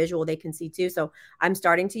something visual they can see too? So I'm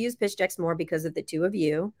starting to use pitch decks more because of the two of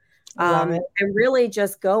you. Love it. And really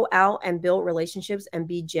just go out and build relationships and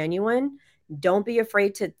be genuine. Don't be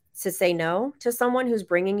afraid to say no to someone who's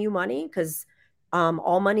bringing you money, because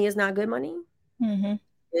all money is not good money. Mhm.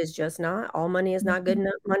 Is just not. All money is not good Mhm.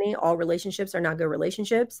 enough money. All relationships are not good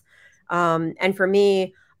relationships. And for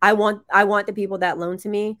me, I want the people that loan to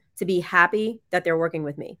me to be happy that they're working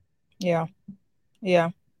with me. Yeah.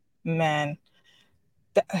 Yeah. Man.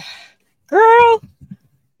 Girl,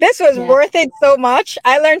 this was Yeah. worth it so much.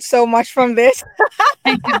 I learned so much from this.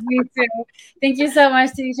 Me too. Thank you so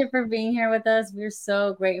much, Tanisha, for being here with us. We're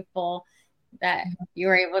so grateful that you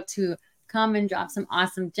were able to come and drop some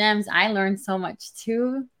awesome gems. I learned so much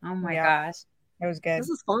too. Oh my Yeah, gosh. it was good. This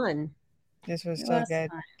is fun. This was It so was good.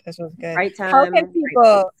 fun. This was good. Right How can time, right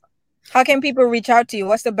place. people reach out to you?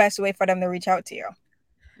 What's the best way for them to reach out to you?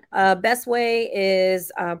 Best way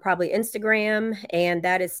is probably Instagram, and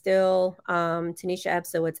that is still Tanisha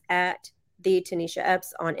Epps. So it's at the Tanisha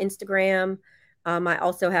Epps on Instagram. I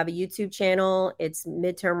also have a YouTube channel. It's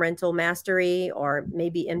Midterm Rental Mastery, or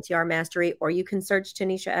maybe MTR Mastery, or you can search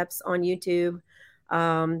Tanisha Epps on YouTube.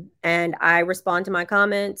 And I respond to my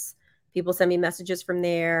comments. People send me messages from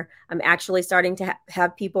there. I'm actually starting to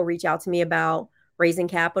have people reach out to me about raising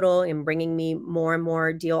capital and bringing me more and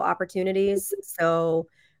more deal opportunities. So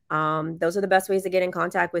those are the best ways to get in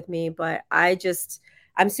contact with me. But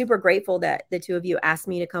I'm super grateful that the two of you asked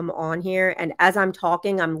me to come on here. And as I'm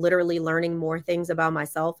talking, I'm literally learning more things about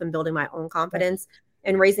myself and building my own confidence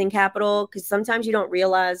and raising capital. Because sometimes you don't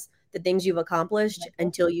realize the things you've accomplished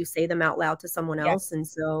until you say them out loud to someone Yeah. else. And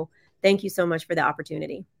so thank you so much for the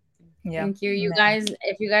opportunity. Yeah. Thank you. You Man. guys,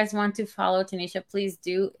 if you guys want to follow Tanisha, please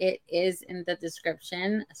do. It is in the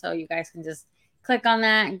description. So you guys can just click on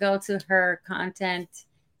that, go to her content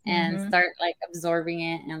and Mhm. start like absorbing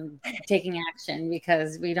it and taking action,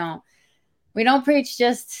 because we don't preach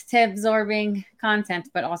just to absorbing content,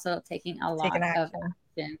 but also taking a Taking lot of action.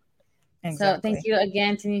 action. So thank Exactly. you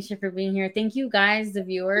again, Tanisha, for being here. Thank you guys, the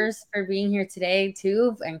viewers, for being here today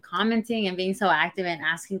too, and commenting and being so active and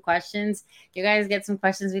asking questions. You guys get some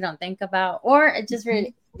questions we don't think about, or it just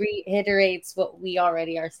reiterates what we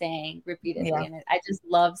already are saying repeatedly. Yeah. And I just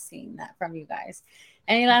love seeing that from you guys.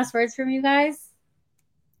 Any last words from you guys?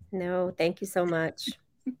 No, thank you so much.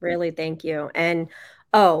 Really, thank you. And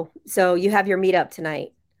oh, so you have your meetup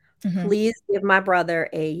tonight. Mhm. Please give my brother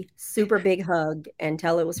a super big hug and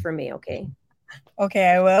tell it was for me, okay? Okay,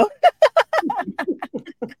 I will.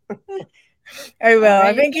 I All will. I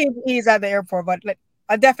right. think he's at the airport, but like,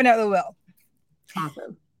 I definitely will.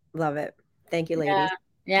 Awesome. Love it. Thank you, Yeah. ladies.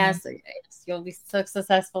 Yes, you'll be so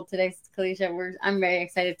successful today, Kalisha. I'm very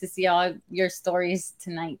excited to see all your stories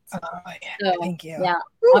tonight. Oh, yeah. So, Thank you. yeah,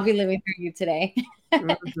 I'll be living through you today.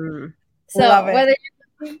 Mm-hmm. So, whether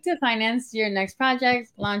you're looking to finance your next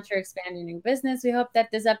project, launch or expand your new business, we hope that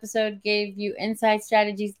this episode gave you insight,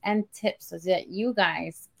 strategies, and tips so that you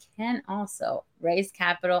guys can also raise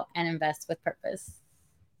capital and invest with purpose.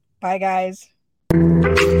 Bye, guys.